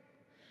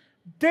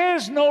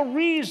 There's no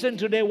reason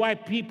today why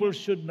people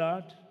should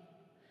not.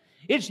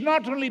 It's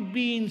not only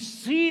being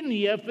seen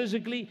here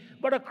physically,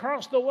 but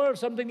across the world.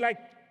 Something like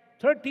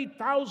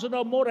 30,000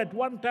 or more at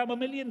one time. 1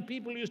 million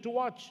people used to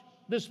watch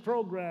this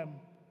program.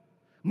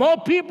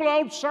 More people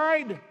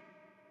outside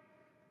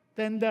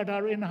than that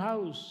are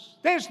in-house.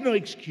 There's no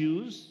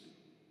excuse.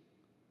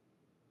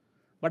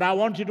 But I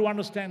want you to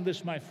understand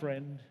this, my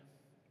friend.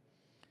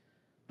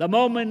 The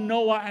moment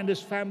Noah and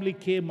his family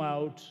came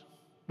out,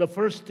 the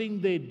first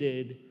thing they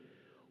did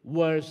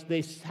was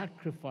they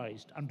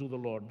sacrificed unto the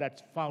Lord.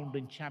 That's found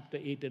in chapter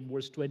 8 and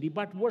verse 20.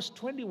 But verse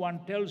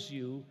 21 tells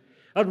you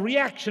a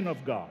reaction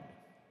of God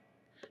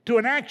to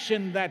an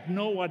action that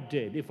Noah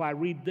did. If I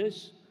read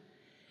this,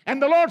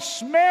 and the Lord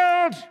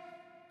smelled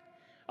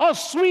a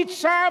sweet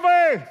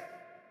savour,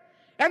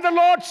 and the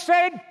Lord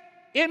said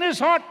in his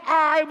heart,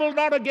 I will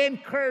not again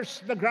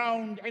curse the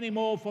ground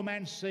anymore for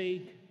man's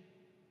sake.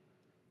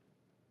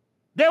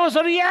 There was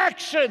a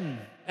reaction,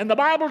 and the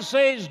Bible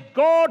says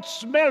God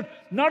smelled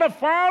not a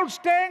foul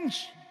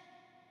stench,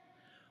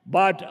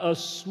 but a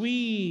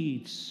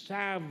sweet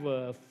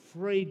savour,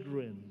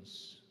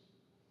 fragrance.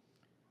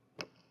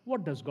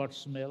 What does God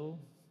smell?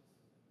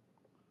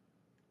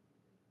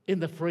 In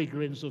the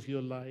fragrance of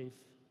your life,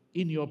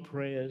 in your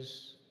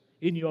prayers,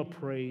 in your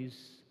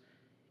praise,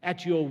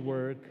 at your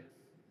work,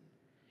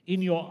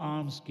 in your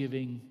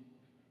almsgiving,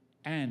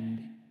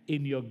 and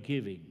in your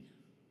giving.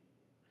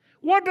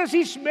 What does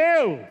he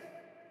smell?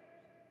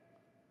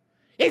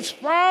 It's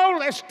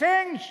foul, a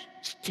stench,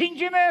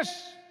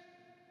 stinginess.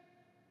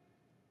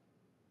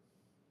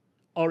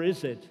 Or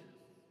is it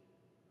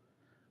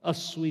a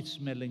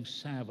sweet-smelling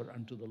savour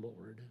unto the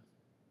Lord?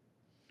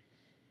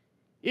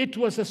 It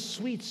was a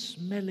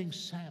sweet-smelling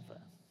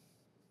savour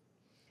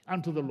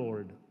unto the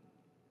Lord.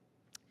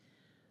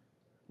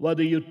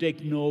 Whether you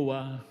take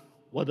Noah,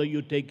 whether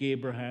you take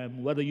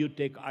Abraham, whether you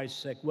take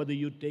Isaac, whether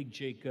you take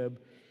Jacob,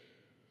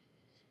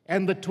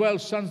 and the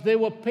 12 sons, they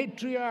were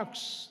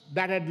patriarchs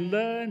that had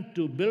learned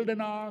to build an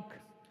ark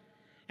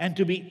and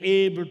to be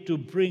able to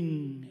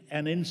bring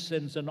an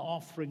incense and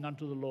offering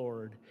unto the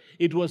Lord.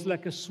 It was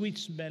like a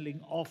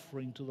sweet-smelling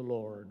offering to the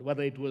Lord,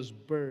 whether it was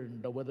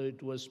burned or whether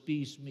it was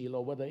piecemeal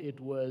or whether it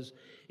was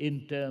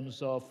in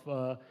terms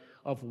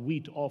of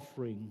wheat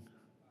offering.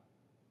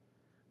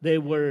 They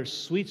were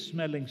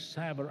sweet-smelling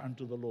savour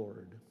unto the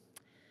Lord.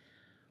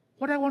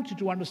 What I want you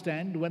to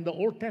understand, when the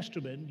Old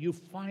Testament, you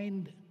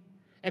find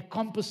a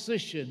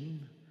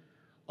composition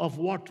of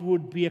what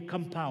would be a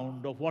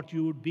compound, of what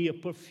you would be a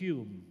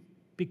perfume,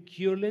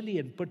 peculiarly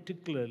and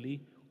particularly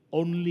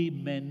only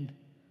meant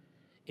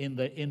in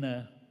the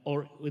inner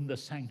or in the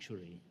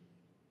sanctuary.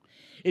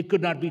 It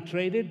could not be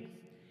traded,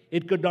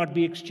 it could not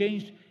be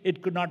exchanged,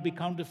 it could not be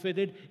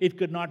counterfeited, it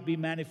could not be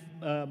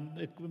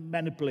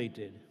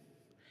manipulated.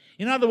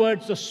 In other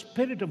words, the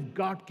Spirit of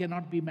God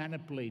cannot be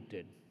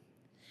manipulated.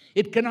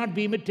 It cannot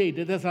be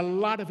imitated. There's a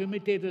lot of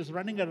imitators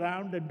running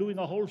around and doing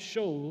a whole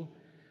show,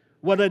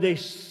 whether they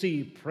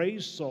see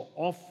praise or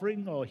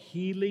offering or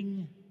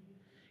healing.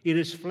 It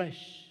is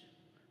flesh,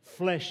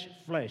 flesh,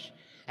 flesh.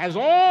 As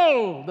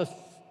all the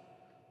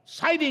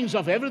sightings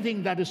of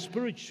everything that is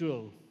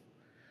spiritual,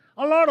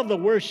 a lot of the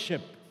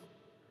worship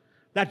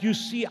that you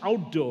see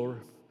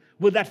outdoor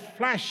with that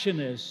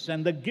flashiness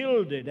and the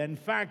gilded, in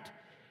fact,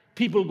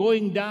 people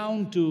going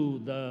down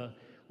to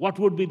what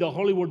would be the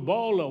Hollywood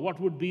Bowl or what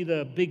would be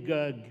the big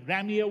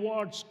Grammy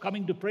Awards,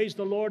 coming to praise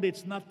the Lord,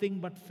 it's nothing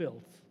but filth.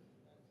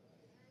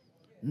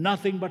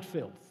 Nothing but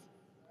filth.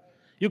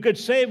 You could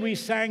say we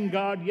sang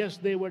God, yes,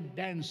 they were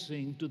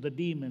dancing to the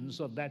demons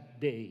of that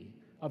day,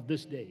 of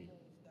this day.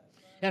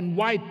 And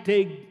why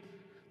take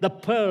the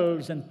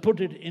pearls and put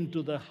it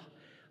into the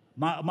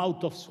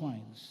mouth of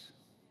swines?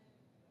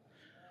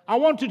 I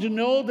want you to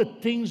know the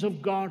things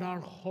of God are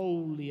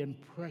holy and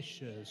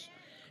precious.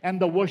 And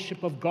the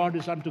worship of God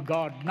is unto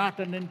God, not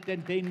an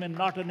entertainment,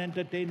 not an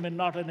entertainment,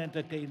 not an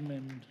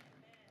entertainment.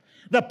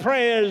 The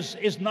prayers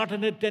is not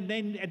an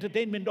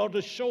entertainment or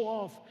to show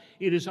off.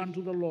 It is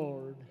unto the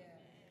Lord.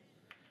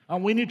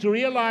 And we need to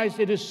realize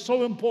it is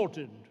so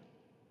important.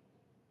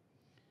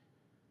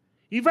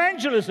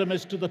 Evangelism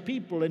is to the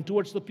people and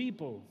towards the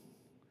people.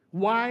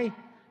 Why?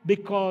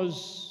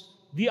 Because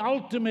the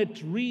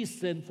ultimate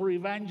reason for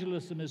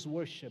evangelism is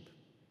worship.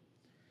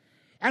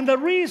 And the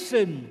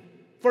reason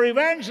for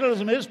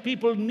evangelism is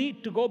people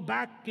need to go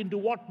back into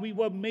what we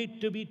were made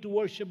to be, to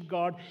worship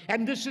God.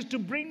 And this is to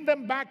bring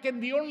them back.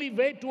 And the only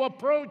way to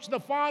approach the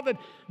Father,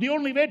 the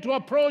only way to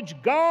approach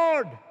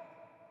God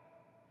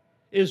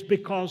is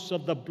because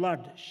of the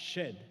blood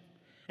shed.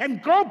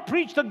 And go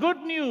preach the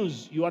good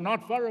news. You are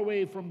not far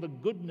away from the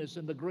goodness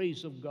and the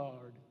grace of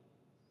God.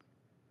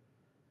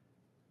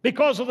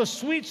 Because of the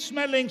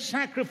sweet-smelling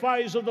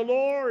sacrifice of the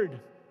Lord.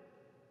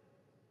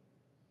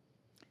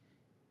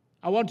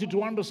 I want you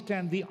to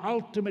understand the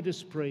ultimate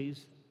is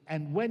praise.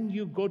 And when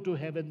you go to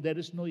heaven, there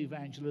is no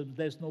evangelism,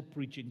 there's no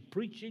preaching.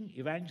 Preaching,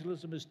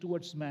 evangelism is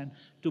towards man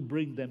to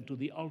bring them to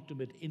the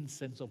ultimate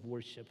incense of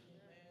worship.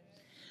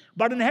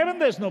 But in heaven,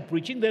 there's no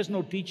preaching, there's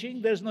no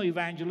teaching, there's no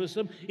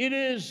evangelism. It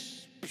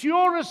is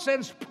purest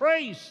sense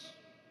praise.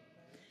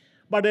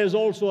 But there's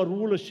also a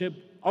rulership,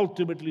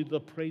 ultimately the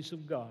praise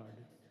of God.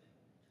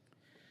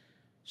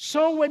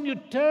 So when you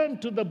turn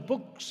to the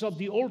books of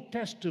the Old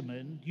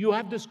Testament, you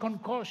have this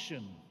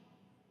concoction.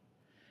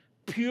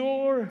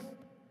 Pure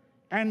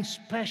and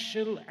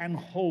special and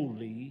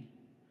holy,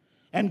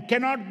 and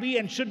cannot be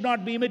and should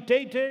not be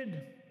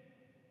imitated.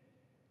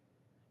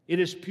 It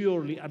is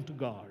purely unto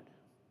God,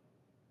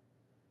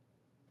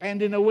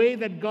 and in a way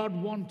that God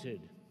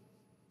wanted.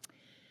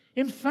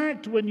 In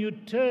fact, when you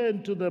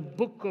turn to the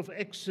book of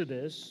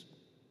Exodus,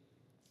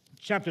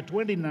 chapter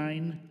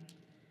 29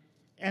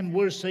 and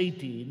verse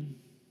 18,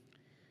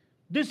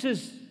 this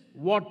is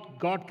what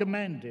God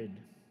commanded.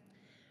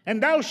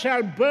 And thou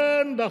shalt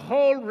burn the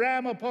whole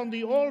ram upon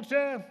the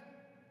altar.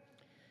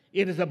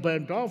 It is a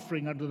burnt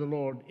offering unto the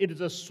Lord. It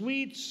is a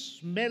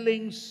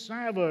sweet-smelling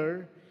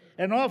savour,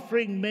 an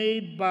offering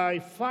made by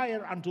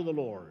fire unto the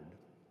Lord.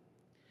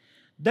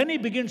 Then he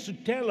begins to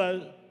tell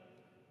us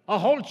a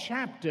whole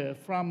chapter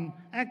from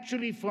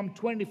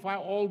 25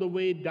 all the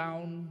way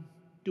down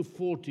to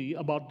 40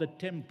 about the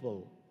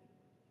temple.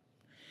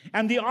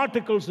 And the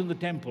articles in the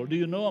temple. Do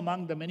you know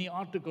among the many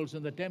articles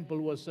in the temple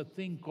was a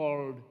thing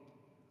called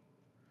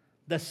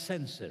the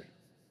censer,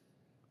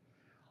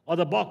 or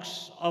the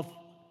box of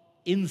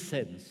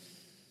incense.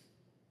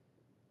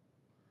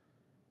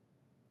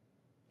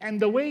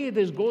 And the way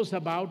it goes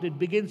about, it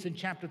begins in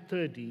chapter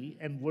 30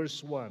 and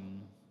verse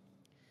 1.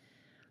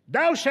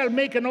 Thou shalt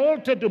make an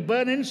altar to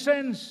burn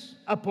incense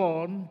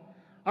upon,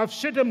 of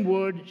shittim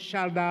wood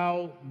shalt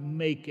thou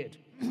make it.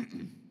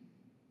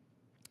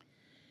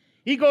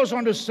 He goes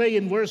on to say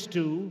in verse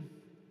 2,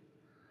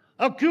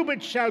 a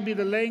cubit shall be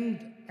the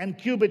length, and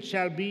cubit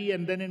shall be,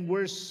 and then in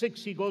verse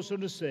 6 he goes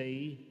on to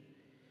say,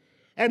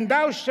 and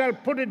thou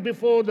shalt put it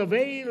before the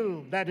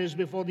veil, that is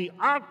before the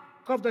ark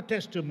of the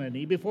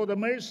testimony, before the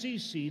mercy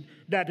seat,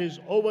 that is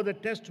over the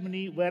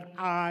testimony, where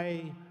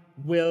I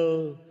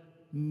will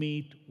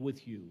meet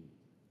with you.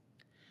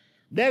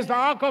 There's the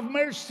ark of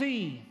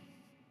mercy.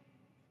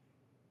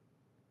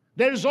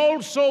 There's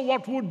also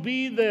what would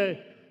be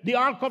the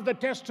ark of the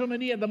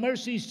testimony and the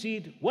mercy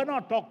seat. We're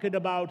not talking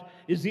about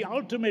is the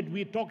ultimate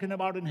we're talking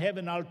about in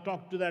heaven. I'll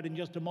talk to that in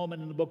just a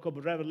moment in the book of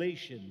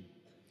Revelation.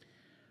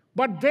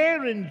 But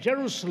there in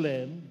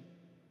Jerusalem,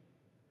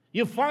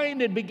 you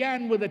find it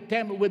began with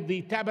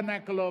the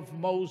tabernacle of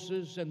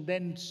Moses, and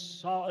then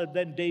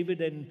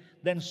David, and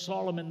then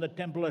Solomon, the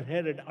temple of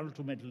Herod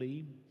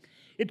ultimately.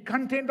 It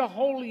contained the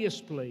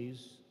holiest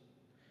place.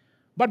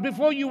 But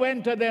before you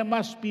enter, there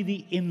must be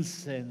the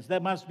incense, there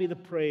must be the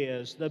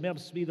prayers, there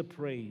must be the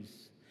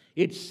praise.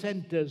 It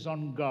centers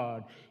on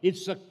God.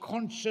 It's a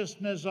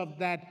consciousness of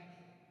that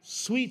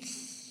sweet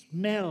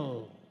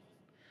smell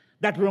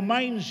that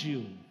reminds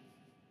you.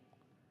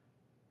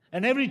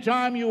 And every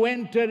time you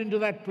enter into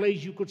that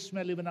place, you could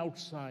smell even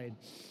outside.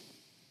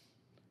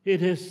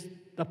 It is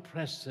the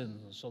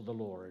presence of the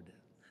Lord.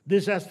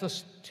 This has the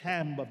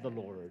stamp of the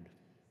Lord.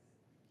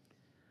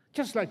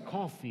 Just like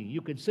coffee,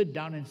 you can sit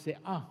down and say,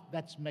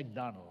 that's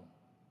McDonald's.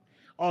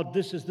 Or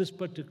this is this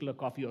particular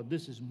coffee, or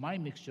this is my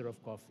mixture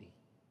of coffee.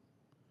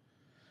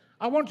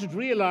 I want you to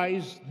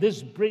realize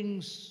this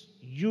brings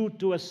you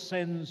to a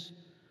sense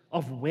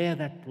of where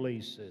that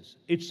place is.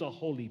 It's a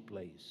holy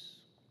place.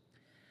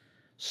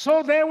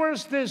 So there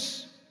was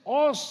this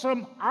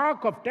awesome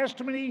ark of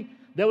testimony,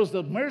 there was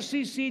the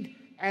mercy seat,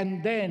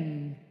 and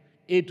then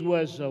it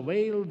was a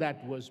veil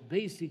that was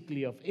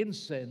basically of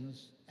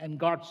incense, and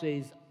God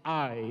says,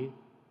 I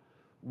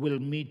will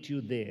meet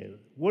you there.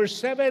 Verse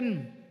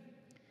 7,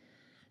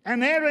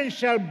 and Aaron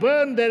shall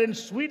burn there in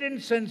sweet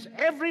incense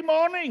every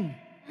morning.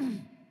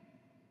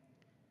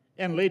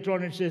 And later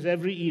on it says,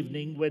 every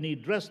evening when he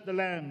dressed the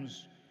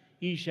lambs,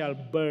 he shall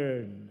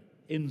burn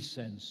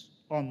incense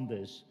on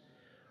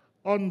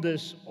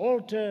this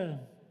altar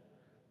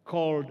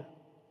called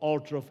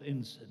altar of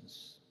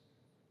incense.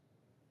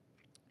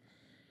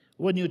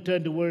 When you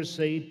turn to verse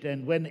 8,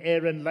 and when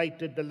Aaron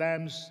lighted the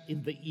lamps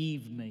in the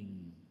evening,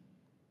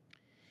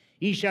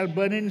 he shall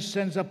burn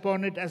incense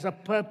upon it as a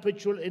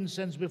perpetual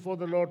incense before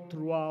the Lord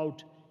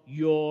throughout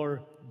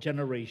your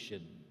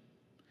generation.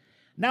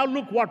 Now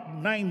look what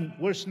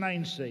verse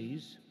 9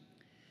 says.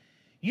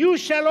 You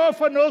shall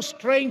offer no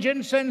strange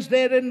incense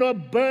therein, nor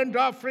burnt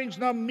offerings,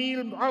 nor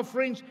meal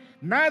offerings,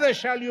 neither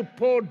shall you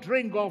pour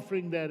drink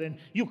offering therein.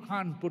 You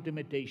can't put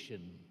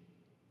imitation.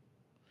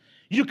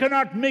 You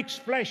cannot mix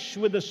flesh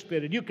with the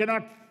spirit. You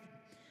cannot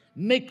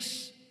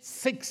mix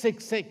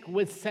 666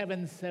 with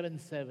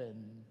 777.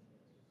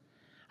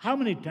 How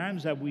many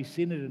times have we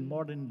seen it in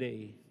modern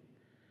day?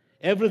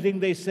 Everything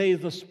they say is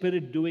the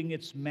spirit doing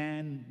its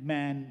man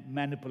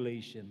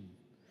manipulation,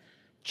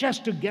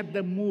 just to get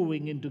them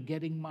moving into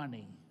getting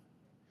money,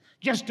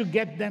 just to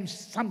get them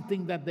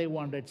something that they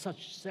wanted.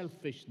 Such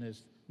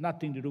selfishness,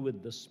 nothing to do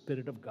with the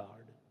Spirit of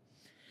God.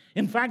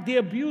 In fact, they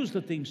abuse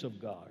the things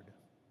of God.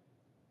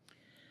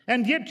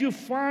 And yet you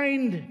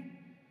find,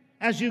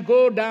 as you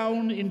go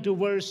down into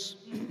verse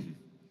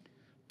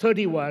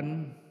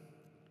 31,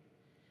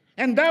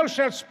 and thou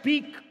shalt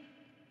speak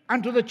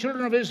unto the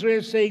children of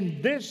Israel, saying,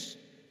 this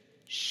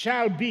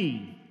shall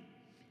be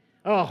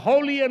a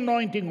holy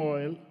anointing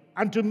oil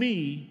unto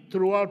me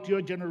throughout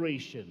your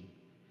generation.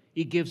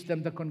 He gives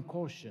them the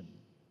concoction.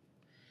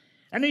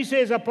 And he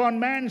says, upon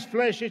man's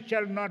flesh it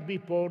shall not be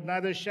poured,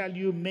 neither shall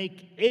you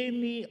make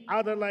any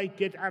other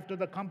like it after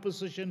the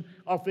composition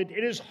of it.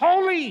 It is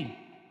holy.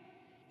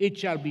 It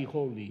shall be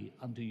holy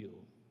unto you.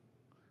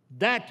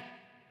 That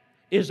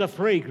is a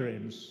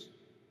fragrance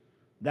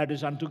that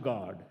is unto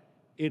God.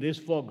 It is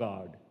for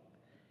God.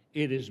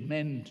 It is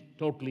meant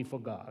totally for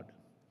God.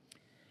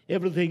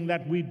 Everything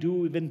that we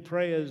do, even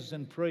prayers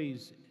and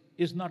praise,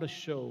 is not a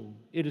show.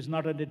 It is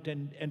not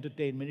an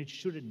entertainment. It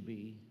shouldn't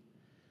be.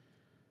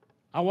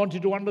 I want you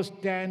to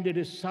understand it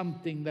is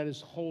something that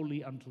is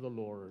holy unto the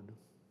Lord.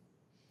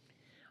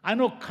 I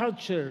know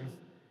culture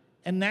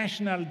and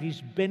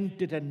nationalities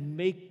bend it and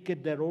make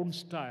it their own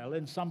style,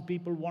 and some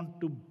people want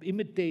to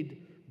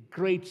imitate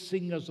great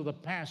singers of the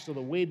past or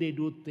the way they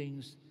do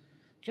things.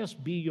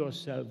 Just be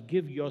yourself.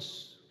 Give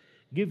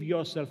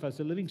yourself as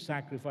a living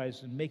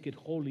sacrifice and make it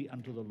holy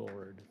unto the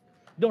Lord.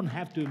 Don't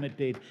have to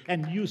imitate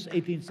and use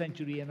 18th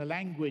century and a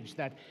language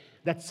that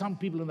some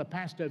people in the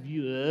past have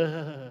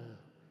used.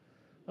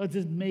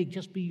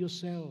 Just be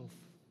yourself.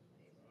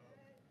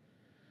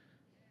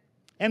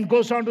 And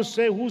goes on to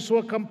say,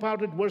 whosoever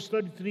compounded, verse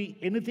 33,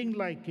 anything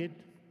like it,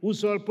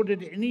 whosoever put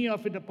any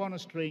of it upon a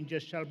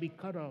stranger shall be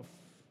cut off.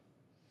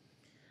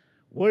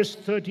 Verse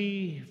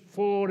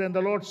 34, and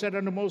the Lord said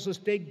unto Moses,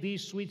 take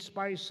these sweet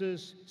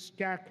spices,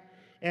 stacc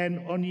and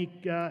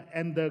onycha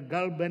and the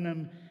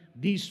galbanum,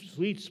 these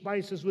sweet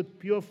spices with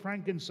pure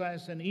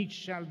frankincense, and each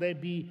shall there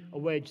be a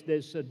wedge.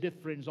 There's a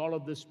difference. All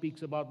of this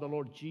speaks about the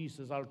Lord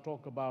Jesus. I'll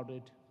talk about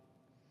it.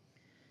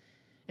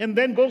 And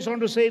then goes on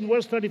to say in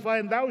verse 35,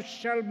 and thou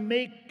shalt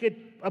make it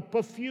a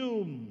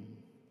perfume,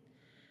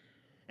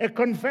 a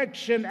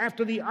confection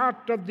after the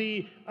art of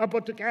the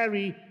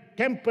apothecary,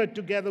 tempered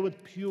together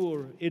with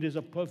pure. It is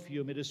a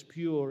perfume, it is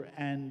pure,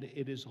 and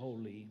it is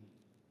holy.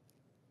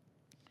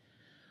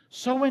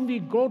 So when we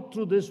go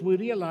through this, we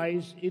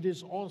realize it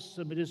is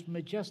awesome, it is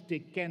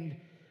majestic, and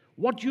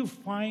what you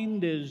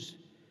find is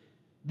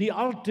the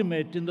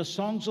ultimate in the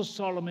Songs of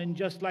Solomon,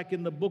 just like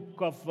in the book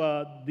of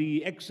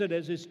the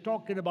Exodus, is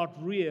talking about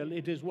real.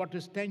 It is what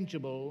is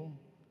tangible.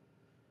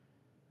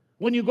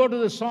 When you go to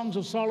the Songs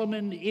of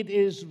Solomon, it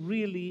is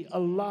really a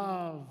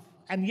love,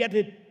 and yet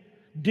it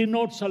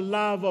denotes a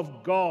love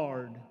of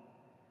God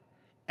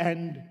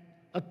and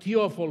a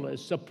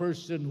Theophilus, a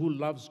person who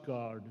loves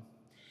God.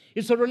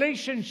 It's a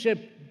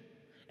relationship,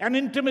 an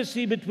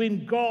intimacy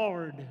between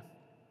God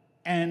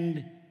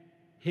and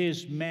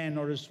his man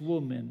or his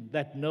woman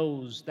that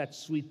knows that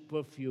sweet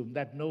perfume,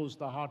 that knows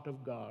the heart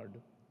of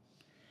God.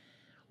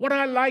 What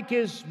I like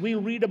is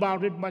we'll read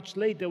about it much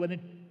later when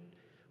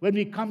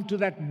we come to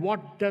that,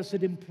 what does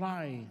it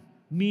imply?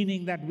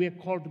 Meaning that we are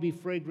called to be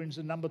fragrance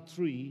in number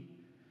 3.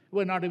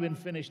 We're not even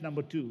finished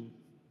number 2.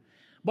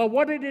 But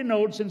what it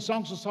denotes in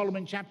Songs of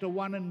Solomon chapter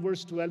 1 and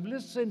verse 12,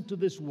 listen to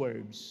these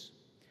words.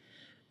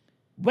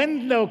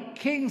 When the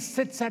king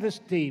sits at his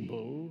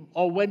table,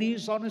 or when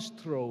he's on his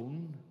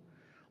throne,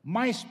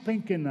 my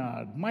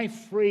spikenard, my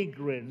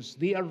fragrance,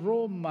 the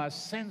aroma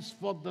sends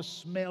forth the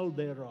smell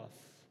thereof.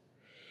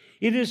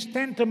 It is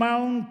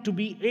tantamount to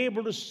be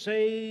able to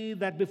say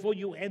that before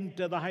you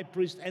enter, the high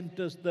priest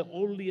enters the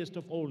holiest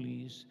of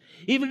holies.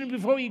 Even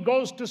before he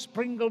goes to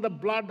sprinkle the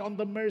blood on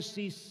the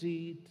mercy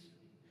seat,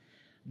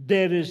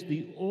 there is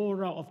the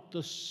aura of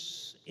the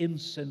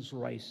incense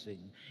rising.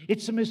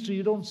 It's a mystery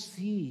you don't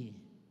see.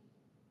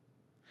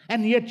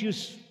 And yet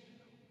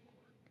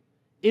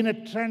in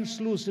a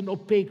translucent,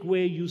 opaque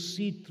way, you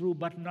see through,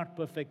 but not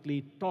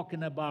perfectly,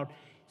 talking about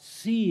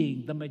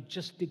seeing the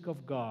majestic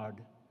of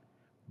God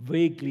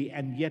vaguely,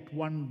 and yet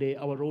one day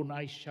our own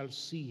eyes shall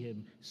see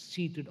him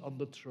seated on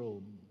the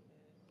throne.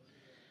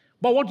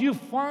 But what you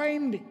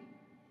find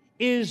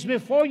is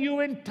before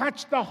you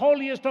touch the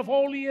holiest of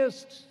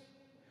holiest,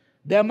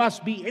 there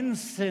must be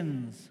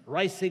incense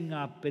rising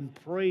up in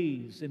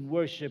praise, in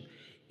worship.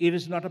 It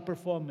is not a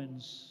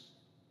performance.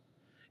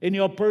 In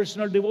your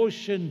personal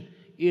devotion,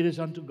 it is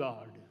unto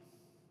God.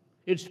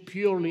 It's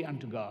purely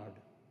unto God.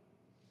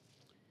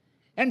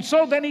 And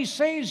so then he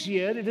says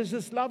here, it is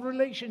this love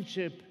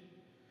relationship.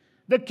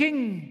 The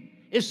king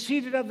is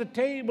seated at the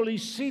table.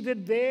 He's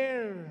seated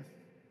there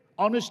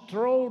on his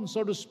throne,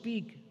 so to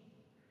speak.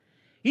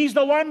 He's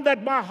the one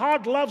that my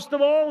heart loves the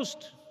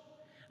most.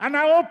 And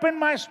I open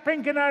my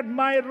spikenard,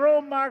 my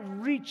aroma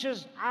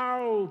reaches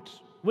out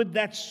with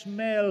that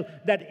smell,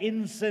 that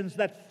incense,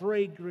 that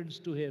fragrance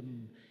to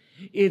him.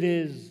 He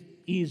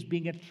is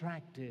being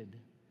attracted.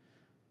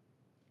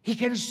 He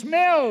can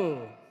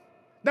smell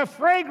the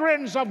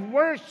fragrance of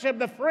worship,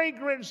 the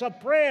fragrance of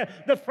prayer,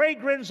 the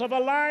fragrance of a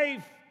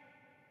life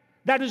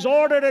that is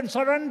ordered and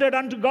surrendered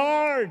unto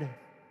God.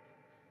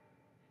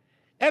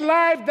 A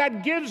life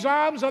that gives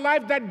alms, a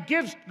life that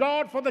gives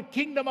God for the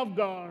kingdom of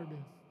God.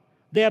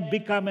 They have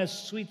become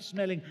as sweet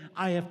smelling.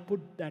 I have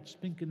put that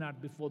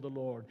spikenard before the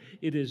Lord.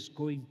 It is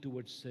going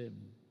towards him.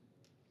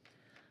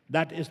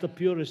 That is the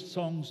purest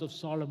songs of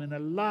Solomon, a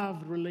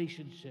love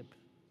relationship.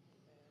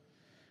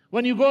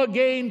 When you go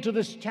again to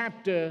this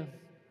chapter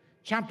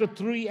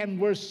 3 and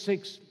verse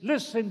 6,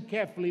 listen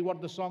carefully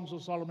what the Songs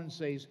of Solomon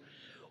says.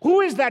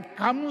 Who is that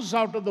comes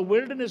out of the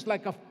wilderness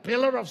like a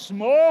pillar of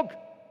smoke?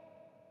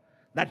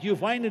 That you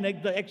find in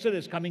the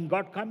Exodus,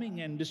 God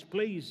coming and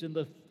displays in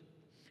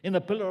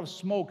the pillar of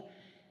smoke,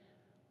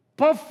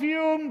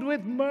 perfumed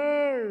with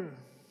myrrh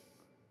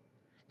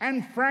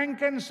and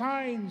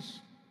frankincense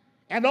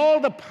and all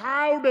the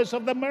powders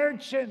of the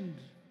merchant.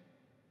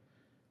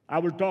 I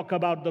will talk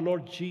about the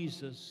Lord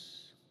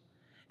Jesus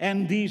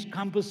and these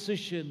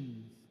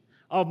composition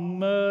of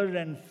myrrh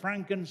and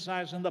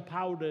frankincense and the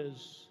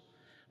powders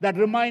that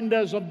remind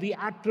us of the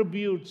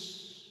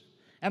attributes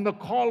and the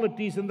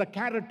qualities and the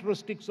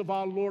characteristics of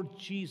our Lord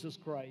Jesus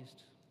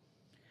Christ.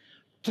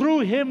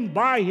 Through him,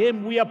 by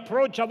him, we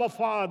approach our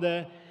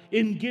Father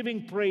in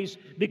giving praise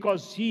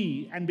because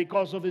he and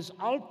because of his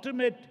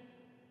ultimate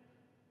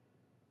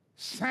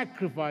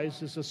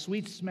sacrifice is a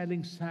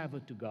sweet-smelling savor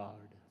to God.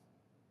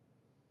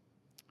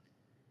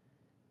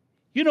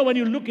 You know, when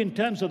you look in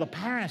terms of the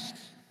past,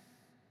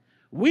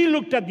 we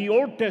looked at the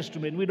Old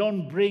Testament. We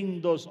don't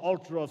bring those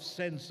altar of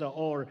censer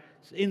or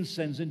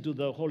incense into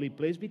the holy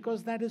place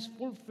because that is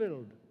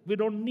fulfilled. We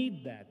don't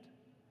need that.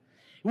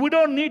 We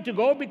don't need to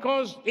go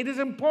because it is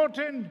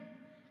important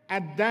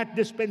at that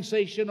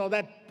dispensation or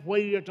that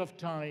period of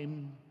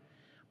time.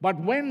 But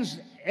once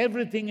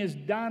everything is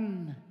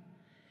done,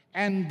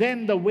 and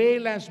then the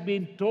veil has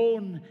been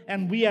torn,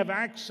 and we have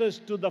access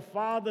to the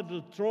Father, to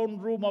the throne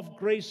room of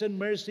grace and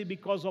mercy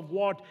because of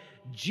what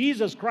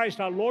Jesus Christ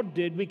our Lord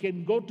did, we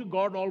can go to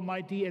God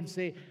Almighty and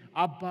say,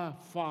 Abba,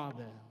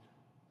 Father.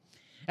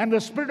 And the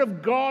Spirit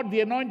of God,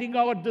 the anointing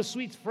of the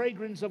sweet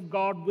fragrance of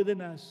God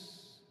within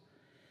us,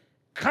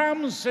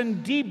 comes,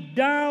 and deep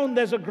down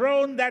there's a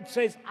groan that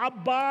says,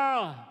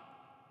 Abba,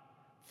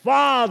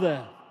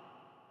 Father.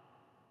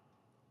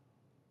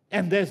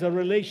 And there's a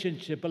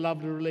relationship, a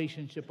lovely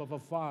relationship of a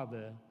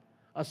father,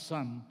 a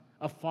son,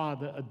 a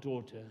father, a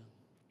daughter.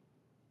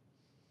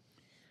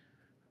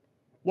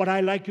 What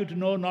I like you to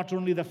know, not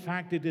only the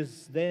fact it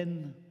is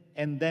then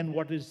and then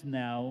what is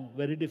now,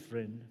 very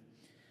different,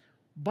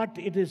 but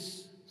it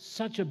is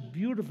such a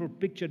beautiful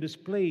picture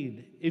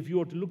displayed if you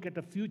were to look at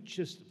a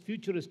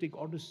futuristic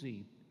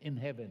odyssey in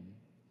heaven.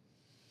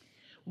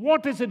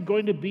 What is it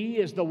going to be?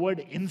 Is the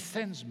word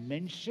incense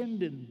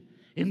mentioned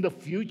in the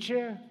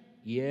future?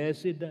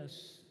 Yes, it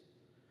does.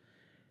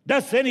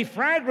 Does any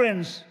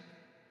fragrance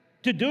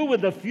to do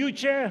with the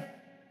future?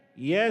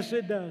 Yes,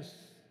 it does.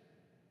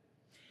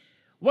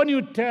 When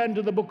you turn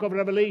to the book of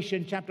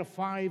Revelation, chapter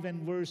 5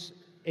 and verse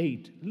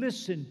 8,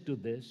 listen to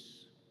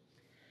this.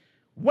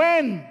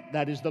 When,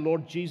 that is the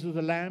Lord Jesus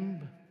the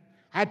Lamb,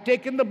 had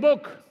taken the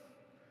book,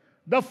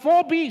 the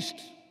four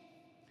beasts,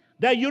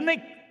 the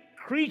unique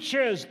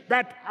creatures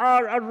that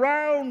are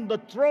around the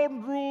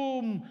throne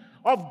room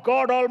of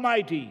God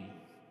Almighty,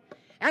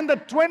 and the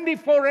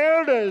 24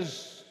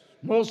 elders,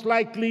 most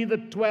likely the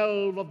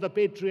 12 of the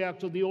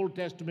patriarchs of the Old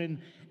Testament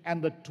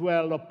and the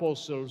 12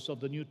 apostles of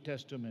the New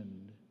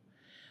Testament.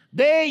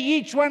 They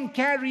each one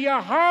carry a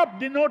harp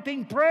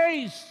denoting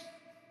praise,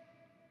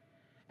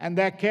 and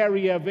they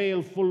carry a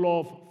veil full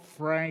of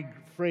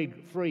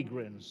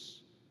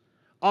fragrance,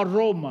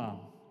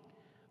 aroma,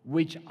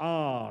 which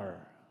are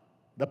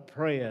the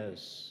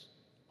prayers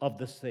of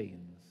the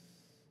saints.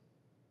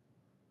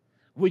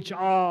 Which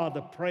are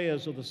the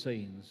prayers of the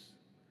saints.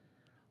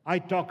 I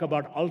talk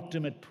about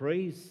ultimate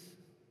praise,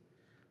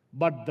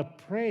 but the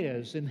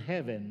prayers in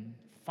heaven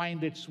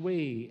find its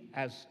way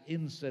as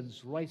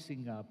incense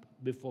rising up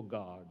before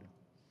God.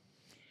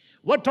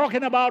 We're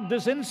talking about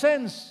this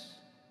incense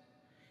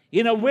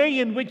in a way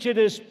in which it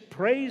is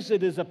praise,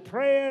 it is a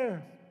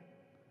prayer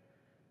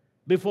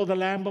before the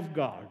Lamb of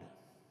God.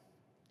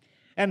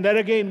 And then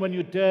again, when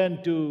you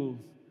turn to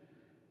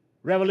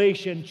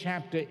Revelation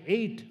chapter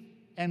 8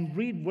 and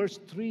read verse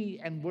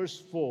 3 and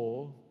verse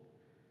 4,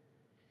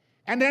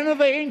 and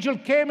another angel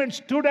came and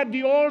stood at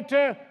the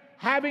altar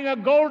having a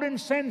golden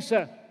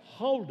censer.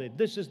 Hold it,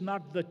 this is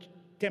not the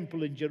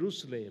temple in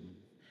Jerusalem.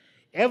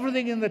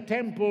 Everything in the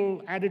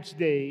temple at its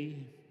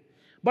day.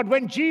 But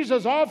when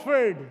Jesus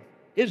offered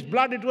his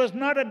blood, it was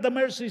not at the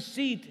mercy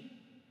seat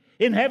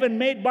in heaven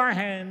made by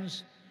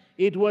hands.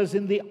 it was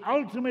in the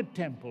ultimate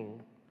temple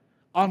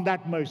on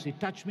that mercy.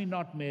 Touch me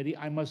not, Mary,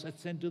 I must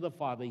ascend to the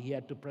Father. He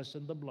had to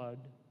present the blood.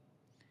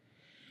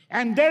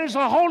 And there is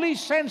a holy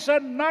censer,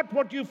 not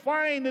what you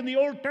find in the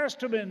Old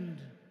Testament.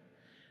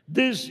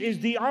 This is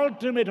the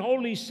ultimate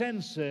holy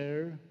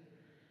censer.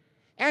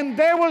 And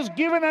there was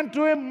given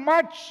unto him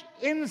much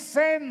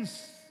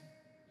incense.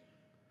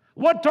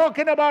 We're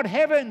talking about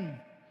heaven.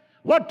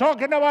 We're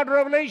talking about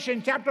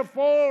Revelation chapter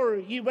 4.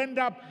 He went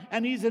up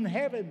and he's in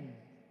heaven.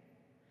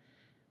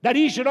 That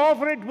he should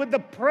offer it with the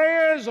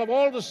prayers of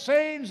all the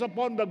saints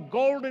upon the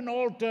golden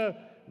altar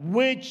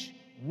which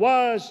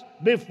was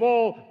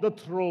before the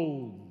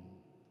throne.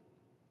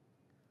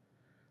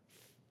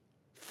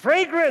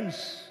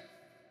 Fragrance,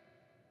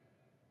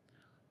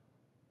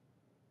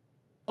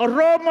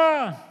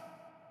 aroma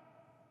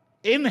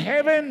in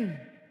heaven,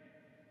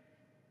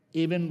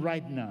 even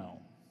right now.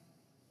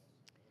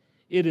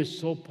 It is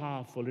so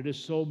powerful. It is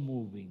so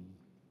moving.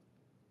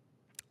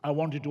 I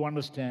want you to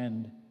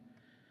understand,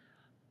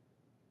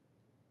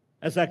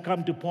 as I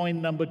come to point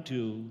number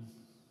 2,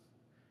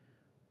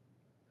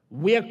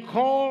 we are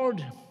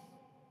called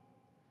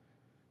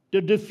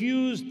to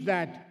diffuse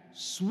that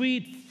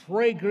sweet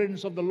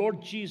fragrance of the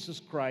Lord Jesus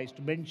Christ,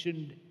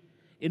 mentioned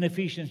in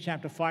Ephesians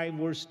chapter 5,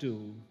 verse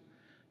 2,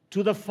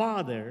 to the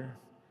Father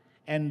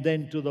and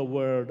then to the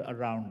world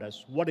around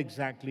us. What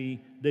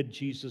exactly did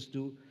Jesus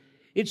do?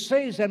 It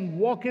says, and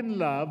walk in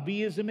love,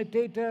 be his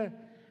imitator,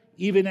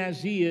 even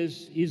as he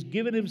is. He's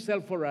given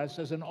himself for us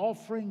as an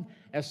offering,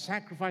 as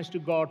sacrifice to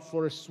God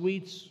for a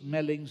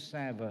sweet-smelling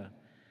savor.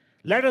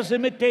 Let us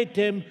imitate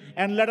him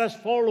and let us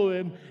follow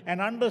him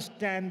and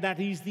understand that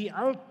he's the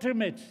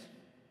ultimate,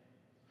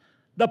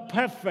 the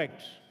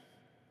perfect.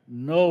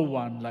 No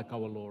one like our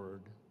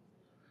Lord.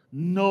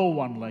 No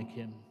one like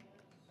him.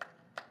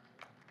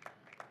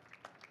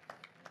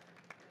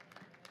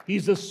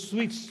 He's a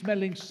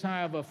sweet-smelling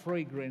savor,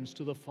 fragrance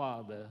to the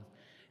Father.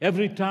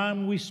 Every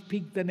time we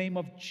speak the name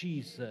of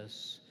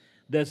Jesus,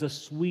 there's a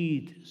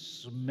sweet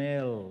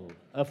smell,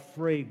 a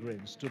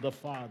fragrance to the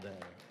Father.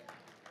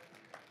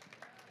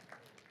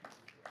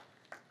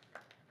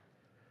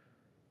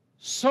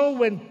 So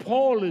when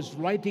Paul is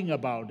writing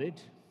about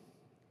it,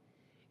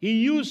 he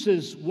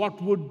uses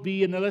what would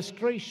be an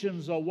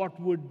illustrations or what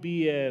would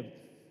be an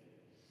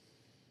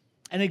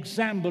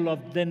example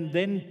of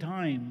then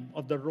time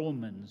of the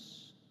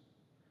Romans.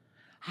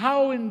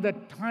 How in the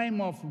time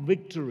of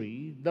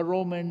victory, the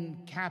Roman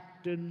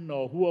captain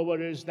or whoever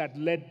it is that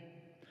led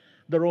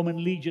the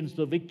Roman legions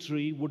to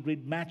victory would be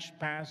marched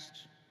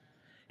past,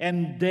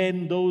 and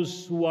then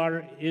those who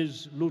are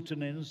his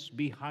lieutenants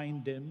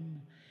behind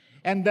him,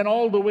 and then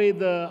all the way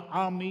the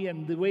army,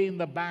 and the way in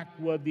the back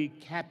were the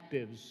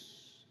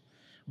captives.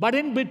 But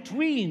in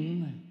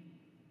between,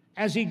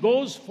 as he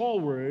goes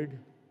forward,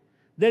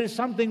 there is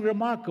something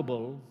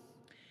remarkable.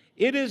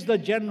 It is the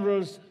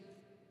general's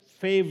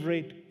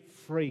favorite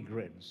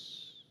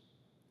fragrance.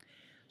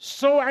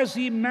 So as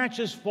he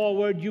marches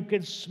forward, you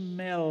can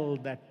smell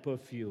that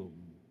perfume.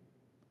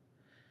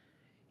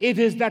 It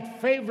is that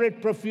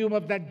favorite perfume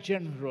of that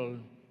general.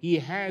 He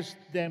has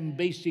them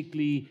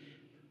basically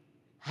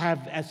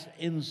have as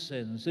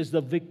incense, is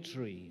the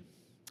victory.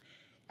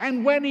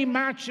 And when he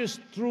marches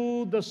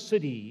through the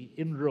city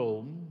in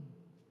Rome,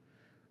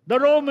 the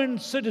Roman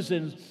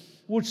citizens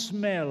would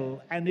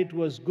smell, and it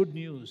was good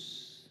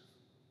news.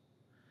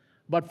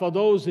 But for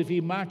those, if he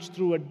marched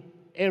through an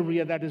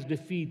area that is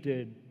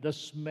defeated, the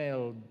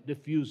smell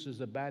diffuses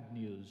the bad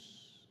news.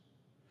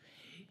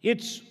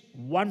 It's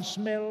one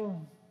smell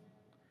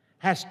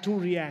has two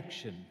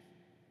reactions.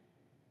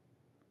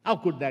 How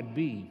could that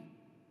be?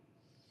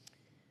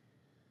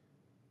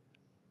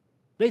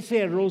 They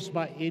say a rose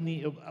by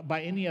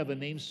any other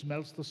name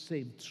smells the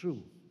same,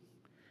 true,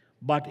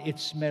 but it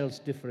smells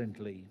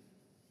differently.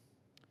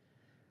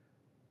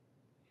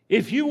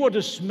 If you were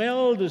to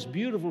smell these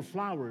beautiful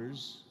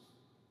flowers,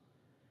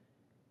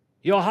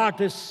 your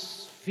heart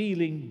is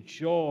feeling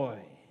joy,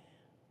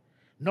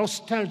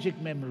 nostalgic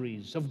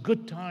memories of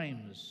good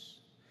times.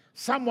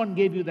 Someone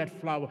gave you that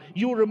flower.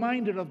 You're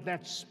reminded of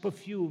that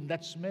perfume,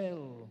 that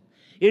smell.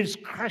 It's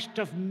crushed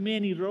of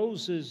many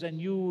roses,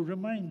 and you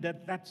remind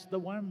that that's the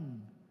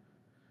one.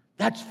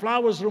 That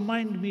flowers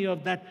remind me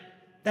of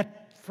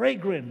that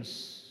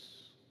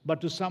fragrance.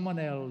 But to someone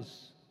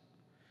else,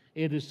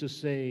 it is to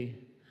say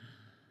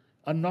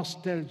a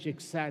nostalgic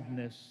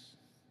sadness.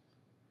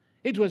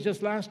 It was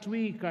just last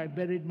week I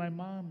buried my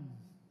mom.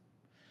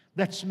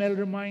 That smell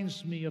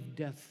reminds me of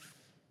death.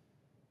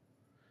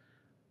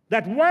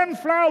 That one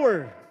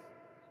flower,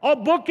 or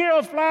bouquet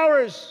of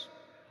flowers,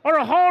 or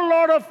a whole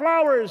lot of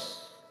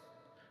flowers,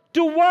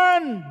 to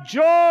one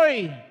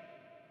joy,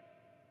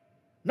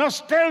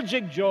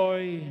 nostalgic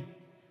joy,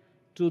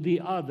 to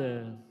the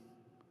other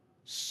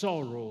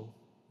sorrow,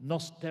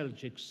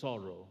 nostalgic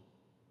sorrow.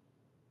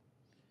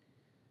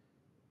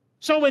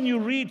 So when you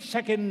read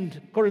 2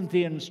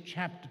 Corinthians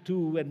chapter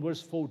 2 and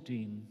verse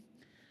 14,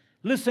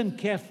 listen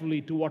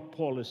carefully to what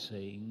Paul is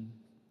saying.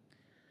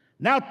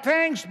 Now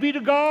thanks be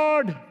to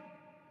God,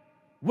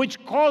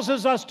 which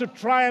causes us to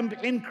triumph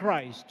in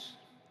Christ,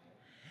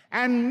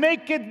 and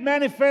make it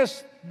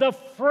manifest the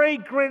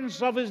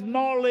fragrance of His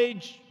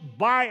knowledge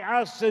by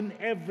us in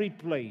every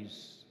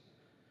place.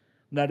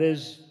 That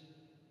is,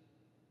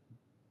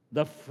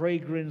 the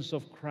fragrance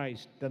of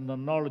Christ and the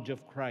knowledge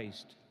of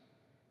Christ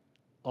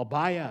are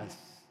by us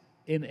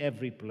in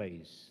every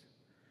place.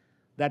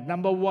 That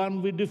number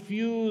one, we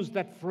diffuse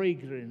that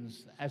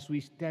fragrance as we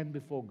stand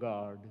before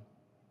God.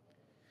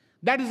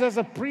 That is, as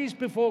a priest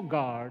before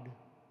God,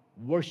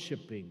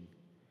 worshiping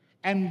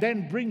and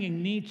then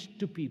bringing needs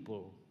to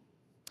people.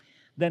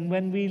 Then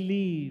when we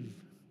leave,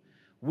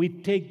 we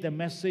take the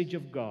message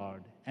of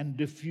God and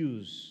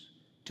diffuse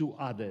to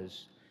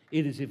others.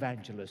 It is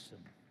evangelism.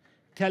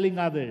 Telling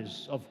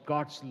others of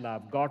God's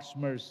love, God's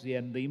mercy,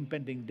 and the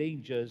impending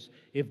dangers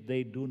if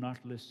they do not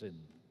listen.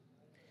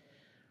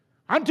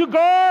 Unto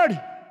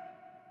God,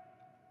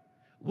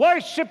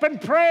 worship and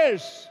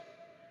prayers,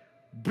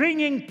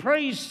 bringing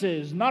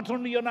praises not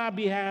only on our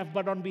behalf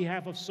but on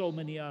behalf of so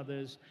many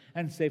others,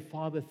 and say,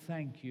 Father,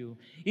 thank you.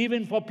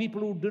 Even for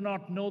people who do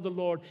not know the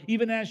Lord,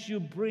 even as you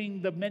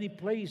bring the many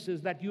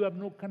places that you have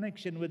no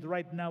connection with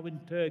right now in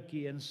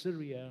Turkey and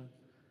Syria.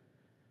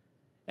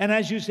 And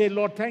as you say,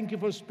 Lord, thank you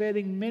for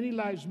sparing many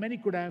lives, many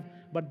could have,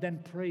 but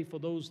then pray for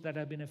those that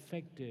have been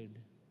affected.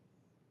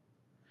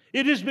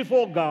 It is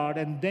before God,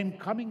 and then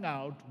coming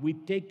out, we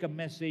take a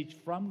message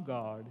from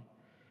God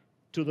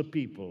to the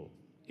people.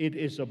 It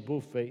is a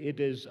buffet, it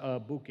is a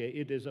bouquet,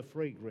 it is a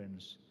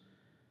fragrance.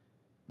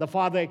 The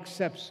Father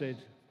accepts it,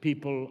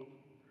 people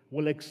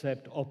will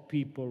accept or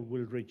people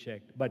will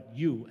reject. But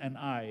you and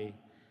I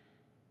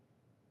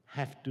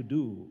have to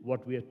do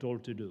what we are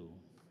told to do.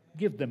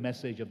 Give the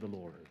message of the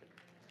Lord.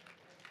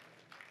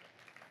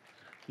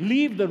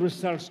 Leave the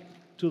results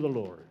to the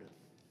Lord.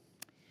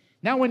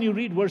 Now when you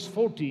read verse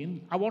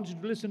 14, I want you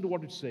to listen to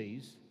what it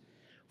says.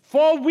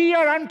 For we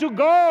are unto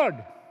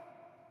God.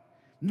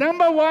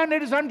 Number one,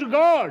 it is unto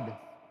God.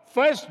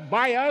 First,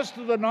 by us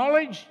to the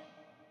knowledge,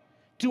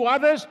 to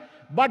others,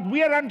 but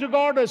we are unto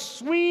God a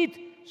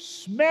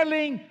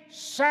sweet-smelling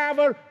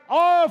savor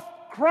of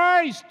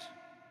Christ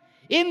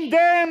in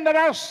them that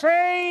are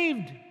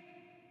saved,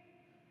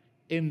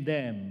 in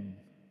them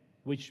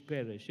which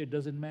perish. It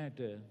doesn't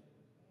matter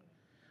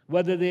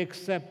whether they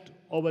accept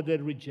or whether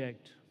they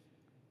reject.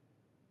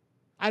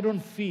 I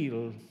don't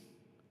feel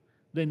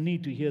the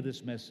need to hear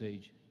this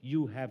message.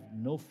 You have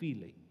no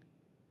feeling.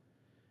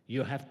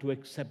 You have to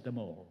accept them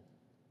all.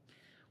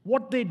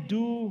 What they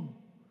do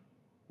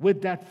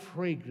with that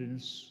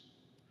fragrance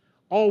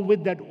or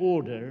with that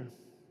odor,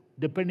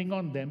 depending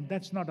on them,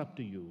 that's not up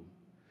to you.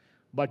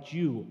 But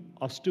you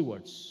are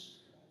stewards.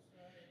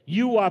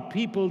 You are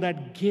people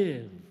that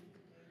give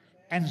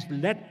and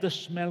let the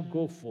smell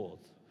go forth.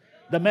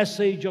 The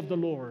message of the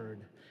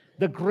Lord,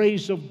 the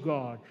grace of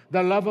God,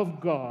 the love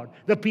of God,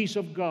 the peace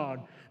of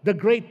God, the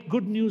great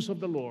good news of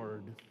the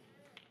Lord.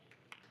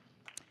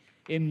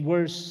 In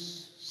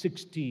verse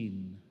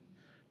 16,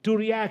 to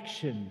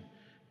reaction,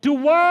 to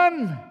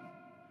one,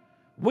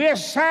 we are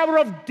savor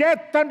of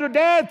death unto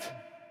death,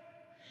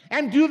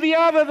 and to the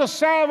other the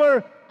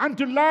savor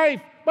unto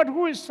life. But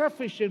who is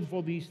sufficient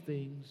for these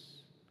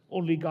things?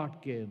 Only God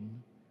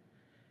can.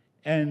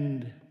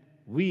 And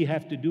we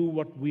have to do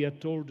what we are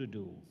told to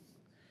do.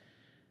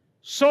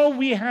 So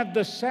we have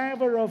the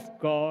savor of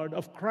God,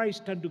 of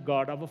Christ unto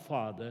God, our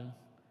Father.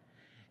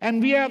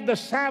 And we have the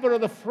savor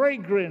of the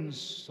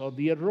fragrance or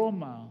the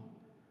aroma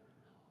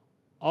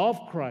of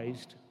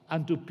Christ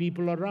unto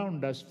people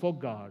around us for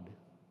God.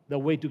 The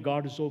way to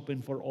God is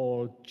open for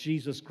all.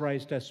 Jesus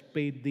Christ has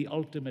paid the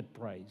ultimate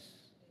price.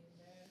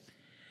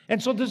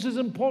 And so this is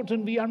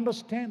important. We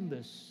understand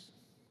this.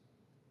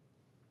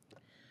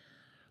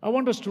 I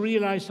want us to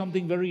realize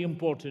something very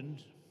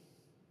important.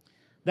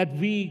 That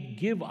we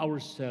give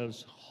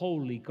ourselves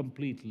wholly,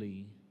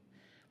 completely.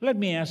 Let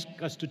me ask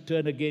us to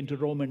turn again to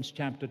Romans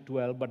chapter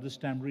 12, but this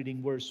time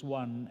reading verse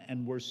 1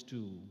 and verse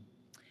 2.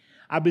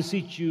 I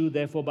beseech you,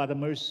 therefore, by the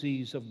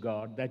mercies of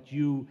God, that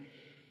you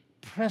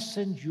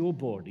present your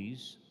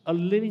bodies a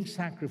living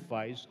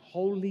sacrifice,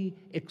 wholly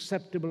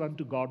acceptable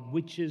unto God,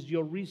 which is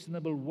your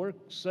reasonable work,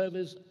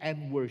 service,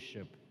 and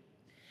worship.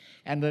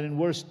 And then in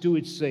verse 2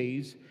 it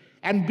says,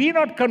 and be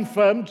not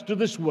conformed to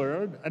this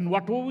world, and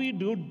whatever we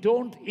do,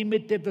 don't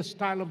imitate the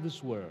style of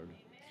this world.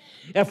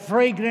 A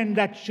fragrance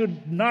that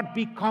should not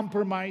be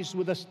compromised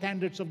with the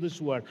standards of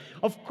this world.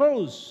 Of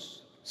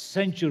course,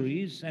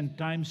 centuries and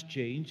times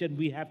change, and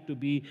we have to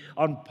be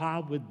on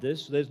par with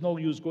this. There's no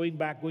use going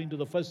to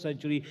the first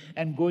century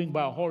and going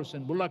by horse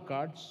and bullock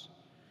carts.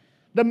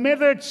 The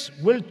methods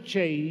will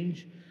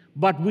change,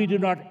 but we do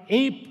not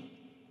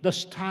ape the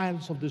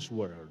styles of this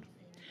world.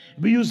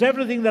 We use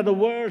everything that the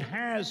world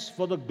has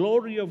for the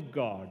glory of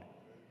God.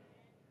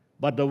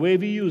 But the way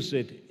we use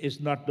it is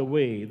not the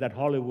way that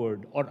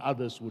Hollywood or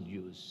others would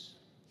use.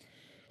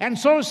 And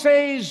so it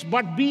says,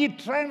 but be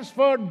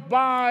transferred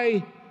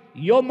by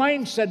your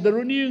mindset, the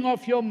renewing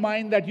of your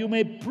mind, that you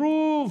may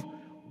prove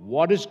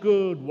what is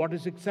good, what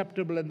is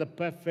acceptable, and the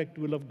perfect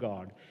will of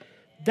God.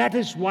 That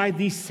is why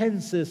these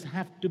senses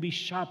have to be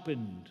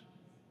sharpened.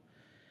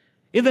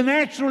 In the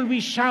natural, we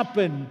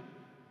sharpen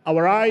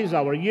our eyes,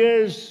 our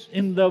ears.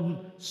 In the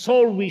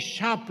soul, we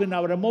sharpen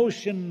our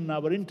emotion,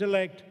 our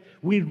intellect.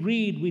 We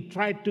read, we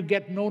try to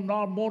get more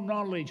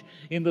knowledge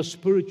in the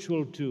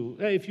spiritual too.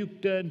 If you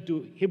turn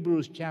to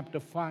Hebrews chapter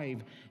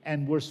 5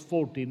 and verse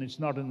 14, it's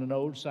not in the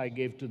notes I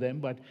gave to them,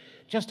 but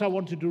just I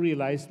want you to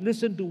realize,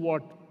 listen to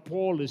what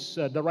Paul is,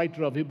 the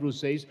writer of Hebrews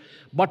says,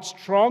 but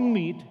strong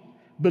meat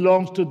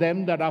belongs to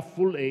them that are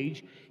full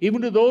age,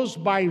 even to those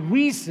by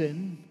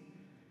reason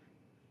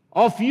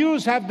of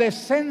use have their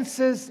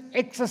senses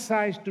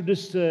exercised to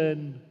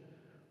discern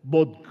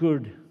both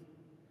good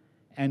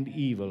and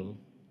evil.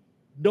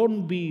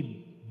 Don't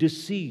be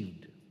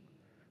deceived,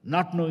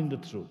 not knowing the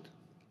truth.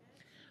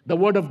 The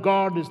Word of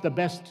God is the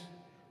best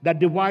that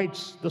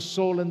divides the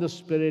soul and the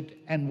spirit,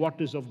 and what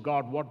is of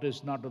God, what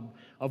is not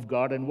of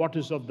God, and what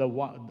is of the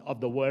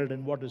world,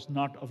 and what is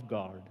not of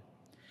God.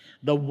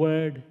 The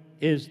Word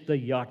is the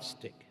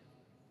yardstick.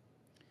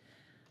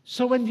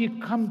 So when you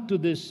come to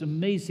this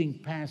amazing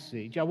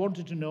passage, I want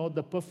you to know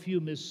the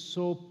perfume is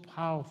so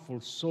powerful,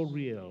 so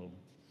real,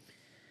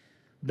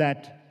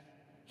 that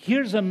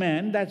here's a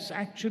man that's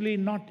actually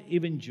not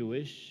even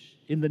Jewish.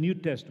 In the New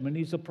Testament,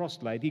 he's a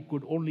proselyte. He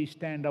could only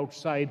stand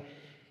outside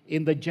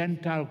in the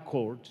Gentile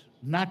court,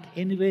 not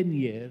anywhere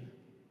near.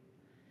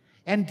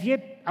 And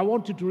yet, I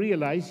want you to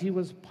realize he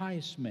was a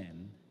pious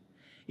man.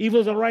 He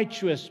was a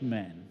righteous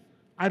man.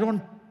 I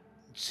don't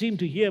seem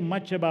to hear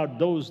much about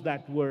those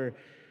that were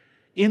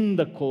in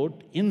the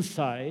court,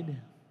 inside.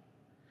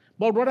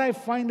 But what I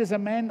find is a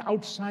man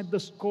outside the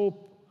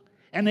scope,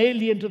 an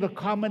alien to the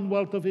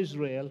commonwealth of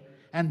Israel,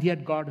 and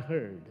yet God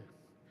heard.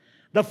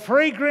 The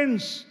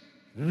fragrance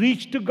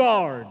reached to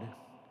God.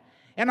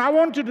 And I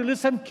want you to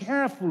listen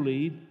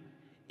carefully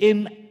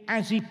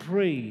as he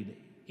prayed.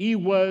 He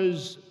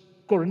was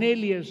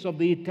Cornelius of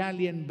the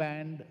Italian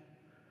band,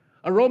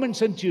 a Roman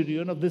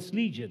centurion of this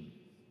legion.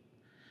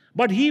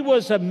 But he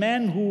was a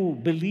man who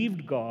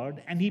believed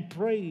God, and he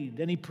prayed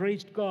and he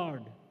praised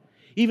God,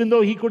 even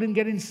though he couldn't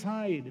get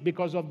inside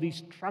because of the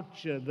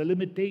structure, the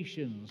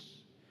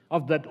limitations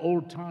of that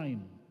old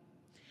time.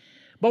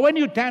 But when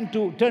you turn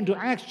to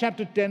Acts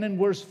chapter 10 and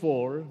verse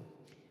 4,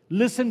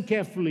 listen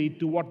carefully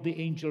to what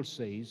the angel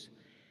says.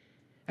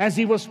 As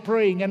he was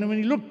praying, and when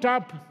he looked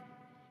up,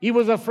 he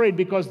was afraid,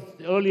 because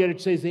earlier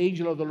it says the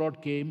angel of the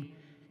Lord came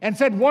and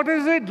said, "What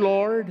is it,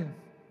 Lord?"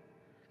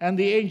 And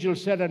the angel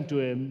said unto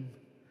him,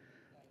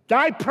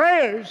 "Thy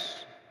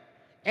prayers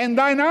and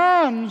thine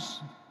alms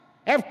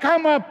have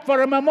come up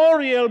for a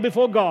memorial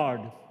before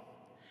God."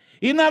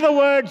 In other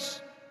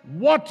words,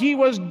 what he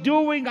was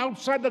doing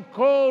outside the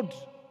court,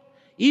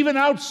 even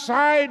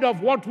outside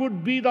of what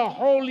would be the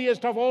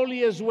holiest of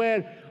holiest,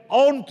 where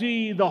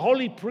only the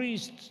holy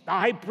priest, the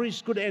high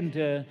priest, could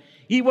enter,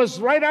 he was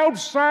right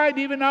outside,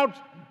 even out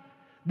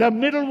the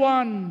middle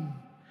one.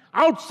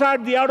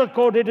 Outside the outer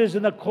court, it is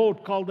in a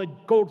court called the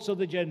courts of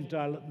the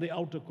Gentile, the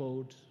outer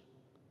court.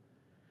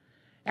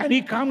 And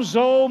he comes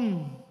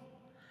home,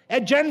 a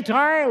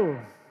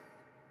Gentile.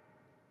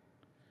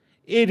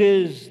 It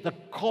is the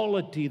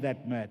quality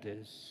that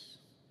matters.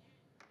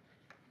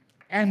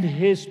 And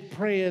his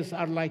prayers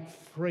are like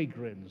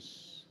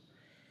fragrance.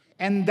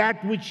 And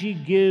that which he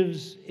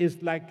gives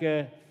is like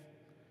a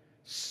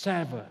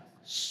savor,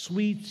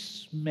 sweet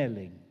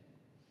smelling.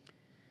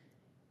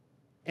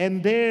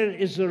 And there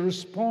is a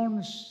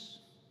response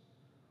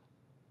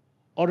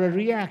or a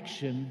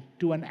reaction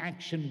to an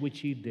action which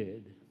he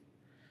did.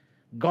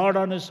 God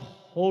on his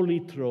holy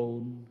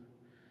throne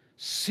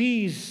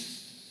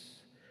sees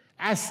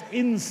as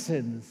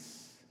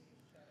incense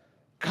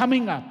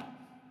coming up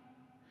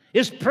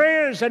his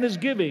prayers and his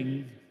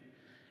giving,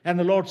 and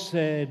the Lord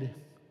said,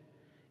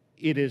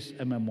 "It is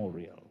a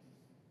memorial.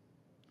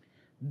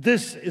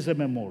 This is a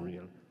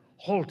memorial.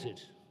 Halt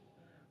it.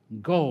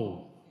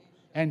 Go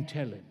and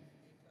tell him."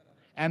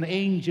 An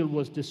angel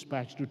was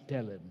dispatched to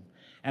tell him,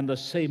 and the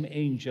same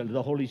angel,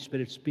 the Holy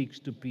Spirit, speaks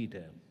to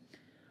Peter.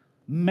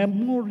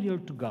 Memorial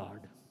to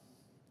God.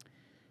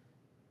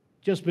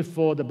 Just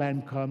before the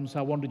band comes,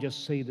 I want to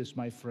just say this,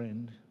 my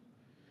friend.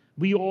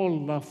 We all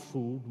love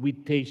food. We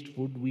taste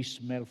food. We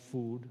smell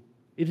food.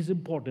 It is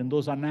important.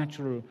 Those are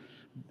natural.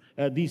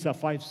 These are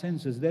five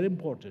senses. They're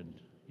important.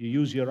 You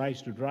use your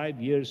eyes to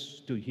drive,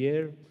 ears to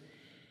hear.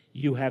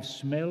 You have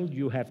smell,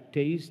 you have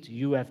taste,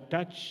 you have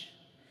touch.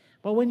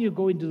 But when you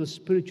go into the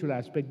spiritual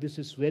aspect, this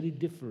is very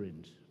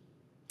different.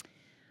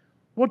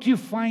 What you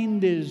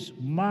find is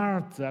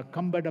Martha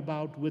cumbered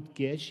about with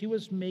care. She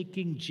was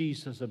making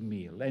Jesus a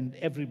meal, and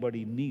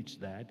everybody needs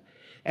that.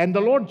 And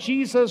the Lord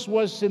Jesus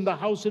was in the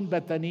house in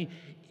Bethany,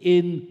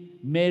 in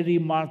Mary,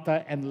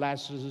 Martha, and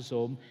Lazarus'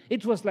 home.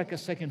 It was like a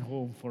second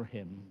home for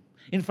him.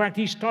 In fact,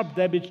 he stopped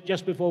there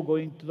just before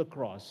going to the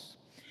cross.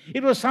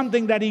 It was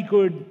something that he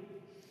could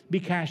be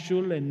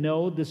casual and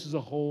know this is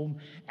a home.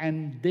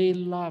 And they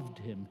loved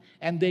him,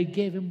 and they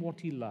gave him what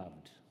he loved.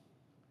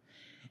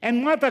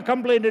 And Martha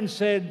complained and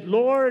said,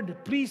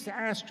 "Lord, please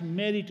ask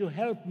Mary to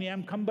help me.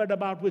 I'm cumbered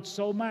about with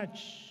so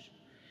much."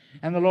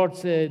 And the Lord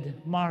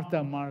said,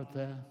 "Martha,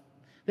 Martha,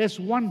 there's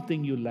one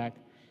thing you lack.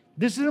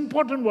 This is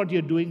important what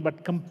you're doing,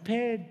 but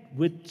compared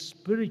with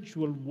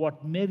spiritual,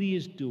 what Mary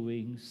is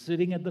doing,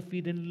 sitting at the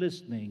feet and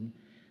listening,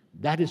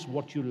 that is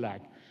what you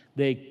lack.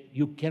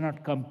 You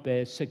cannot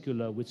compare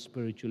secular with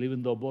spiritual,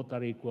 even though both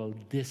are equal.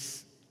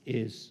 This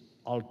is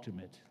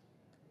ultimate.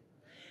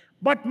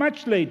 But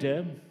much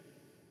later,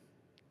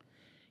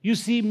 you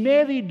see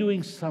Mary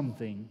doing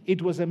something.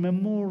 It was a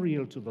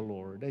memorial to the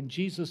Lord. And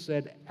Jesus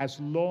said, as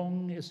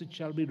long as it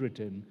shall be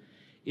written,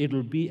 it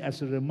will be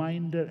as a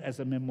reminder, as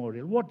a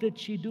memorial. What did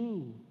she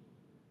do?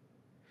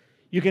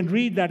 You can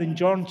read that in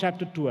John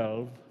chapter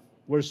 12,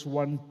 verse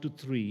 1 to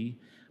 3.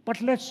 But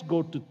let's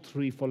go to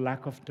 3 for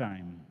lack of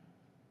time.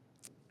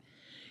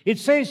 It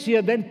says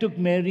here, then took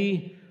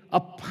Mary a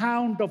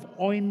pound of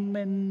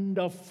ointment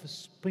of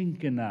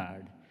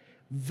spikenard.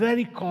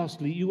 Very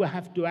costly. You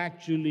have to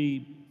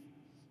actually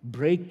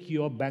break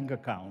your bank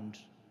account.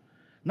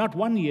 Not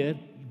 1 year,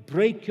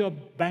 break your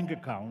bank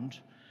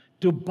account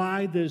to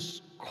buy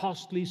this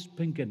costly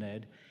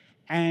spikenard.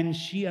 And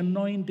she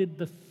anointed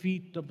the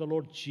feet of the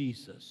Lord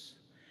Jesus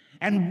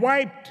and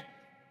wiped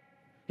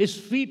his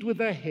feet with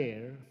her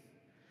hair,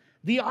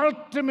 the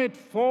ultimate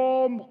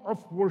form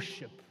of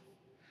worship.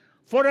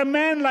 For a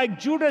man like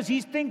Judas,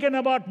 he's thinking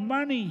about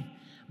money.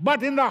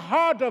 But in the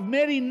heart of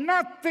Mary,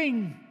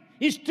 nothing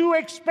is too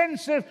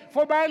expensive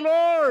for my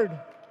Lord.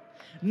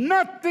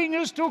 Nothing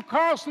is too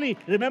costly.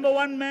 Remember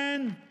one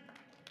man?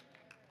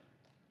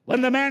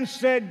 When the man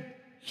said,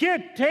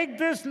 here, take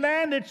this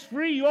land, it's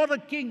free, you're the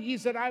king. He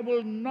said, I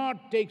will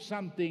not take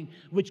something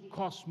which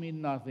costs me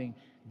nothing.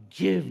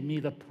 Give me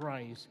the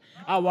price.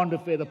 I want to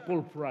pay the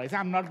full price.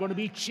 I'm not going to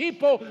be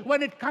cheapo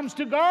when it comes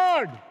to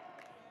God.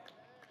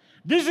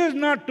 This is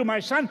not to my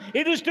son,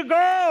 it is to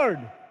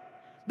God.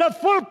 The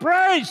full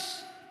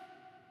price.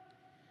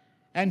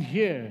 And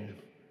here,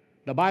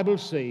 the Bible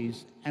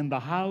says, and the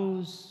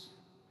house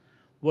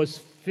was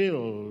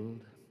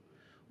filled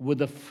with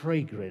the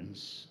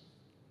fragrance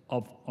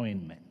of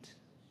ointment.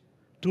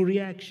 Two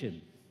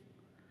reactions.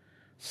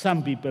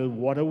 Some people,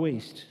 what a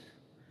waste.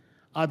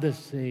 Others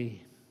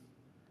say,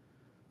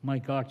 my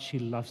God, she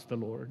loves the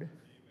Lord.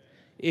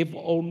 If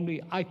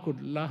only I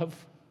could love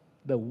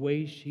the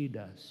way she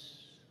does.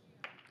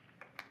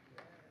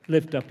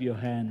 Lift up your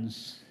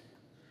hands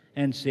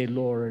and say,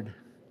 Lord,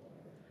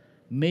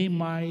 may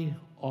my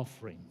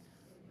offering,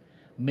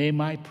 may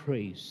my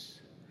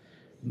praise,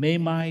 may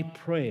my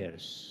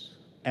prayers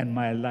and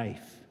my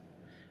life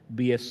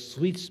be a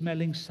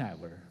sweet-smelling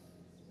savor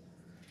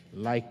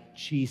like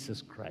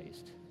Jesus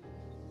Christ.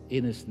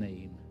 In his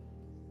name,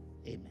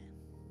 amen.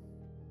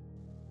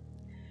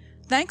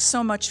 Thanks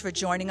so much for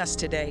joining us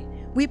today.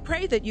 We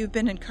pray that you've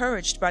been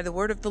encouraged by the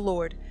word of the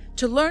Lord.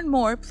 To learn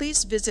more,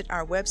 please visit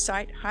our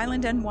website,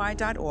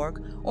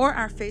 highlandny.org, or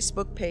our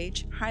Facebook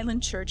page,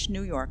 Highland Church,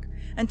 New York.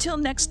 Until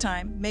next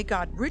time, may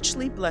God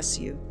richly bless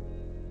you.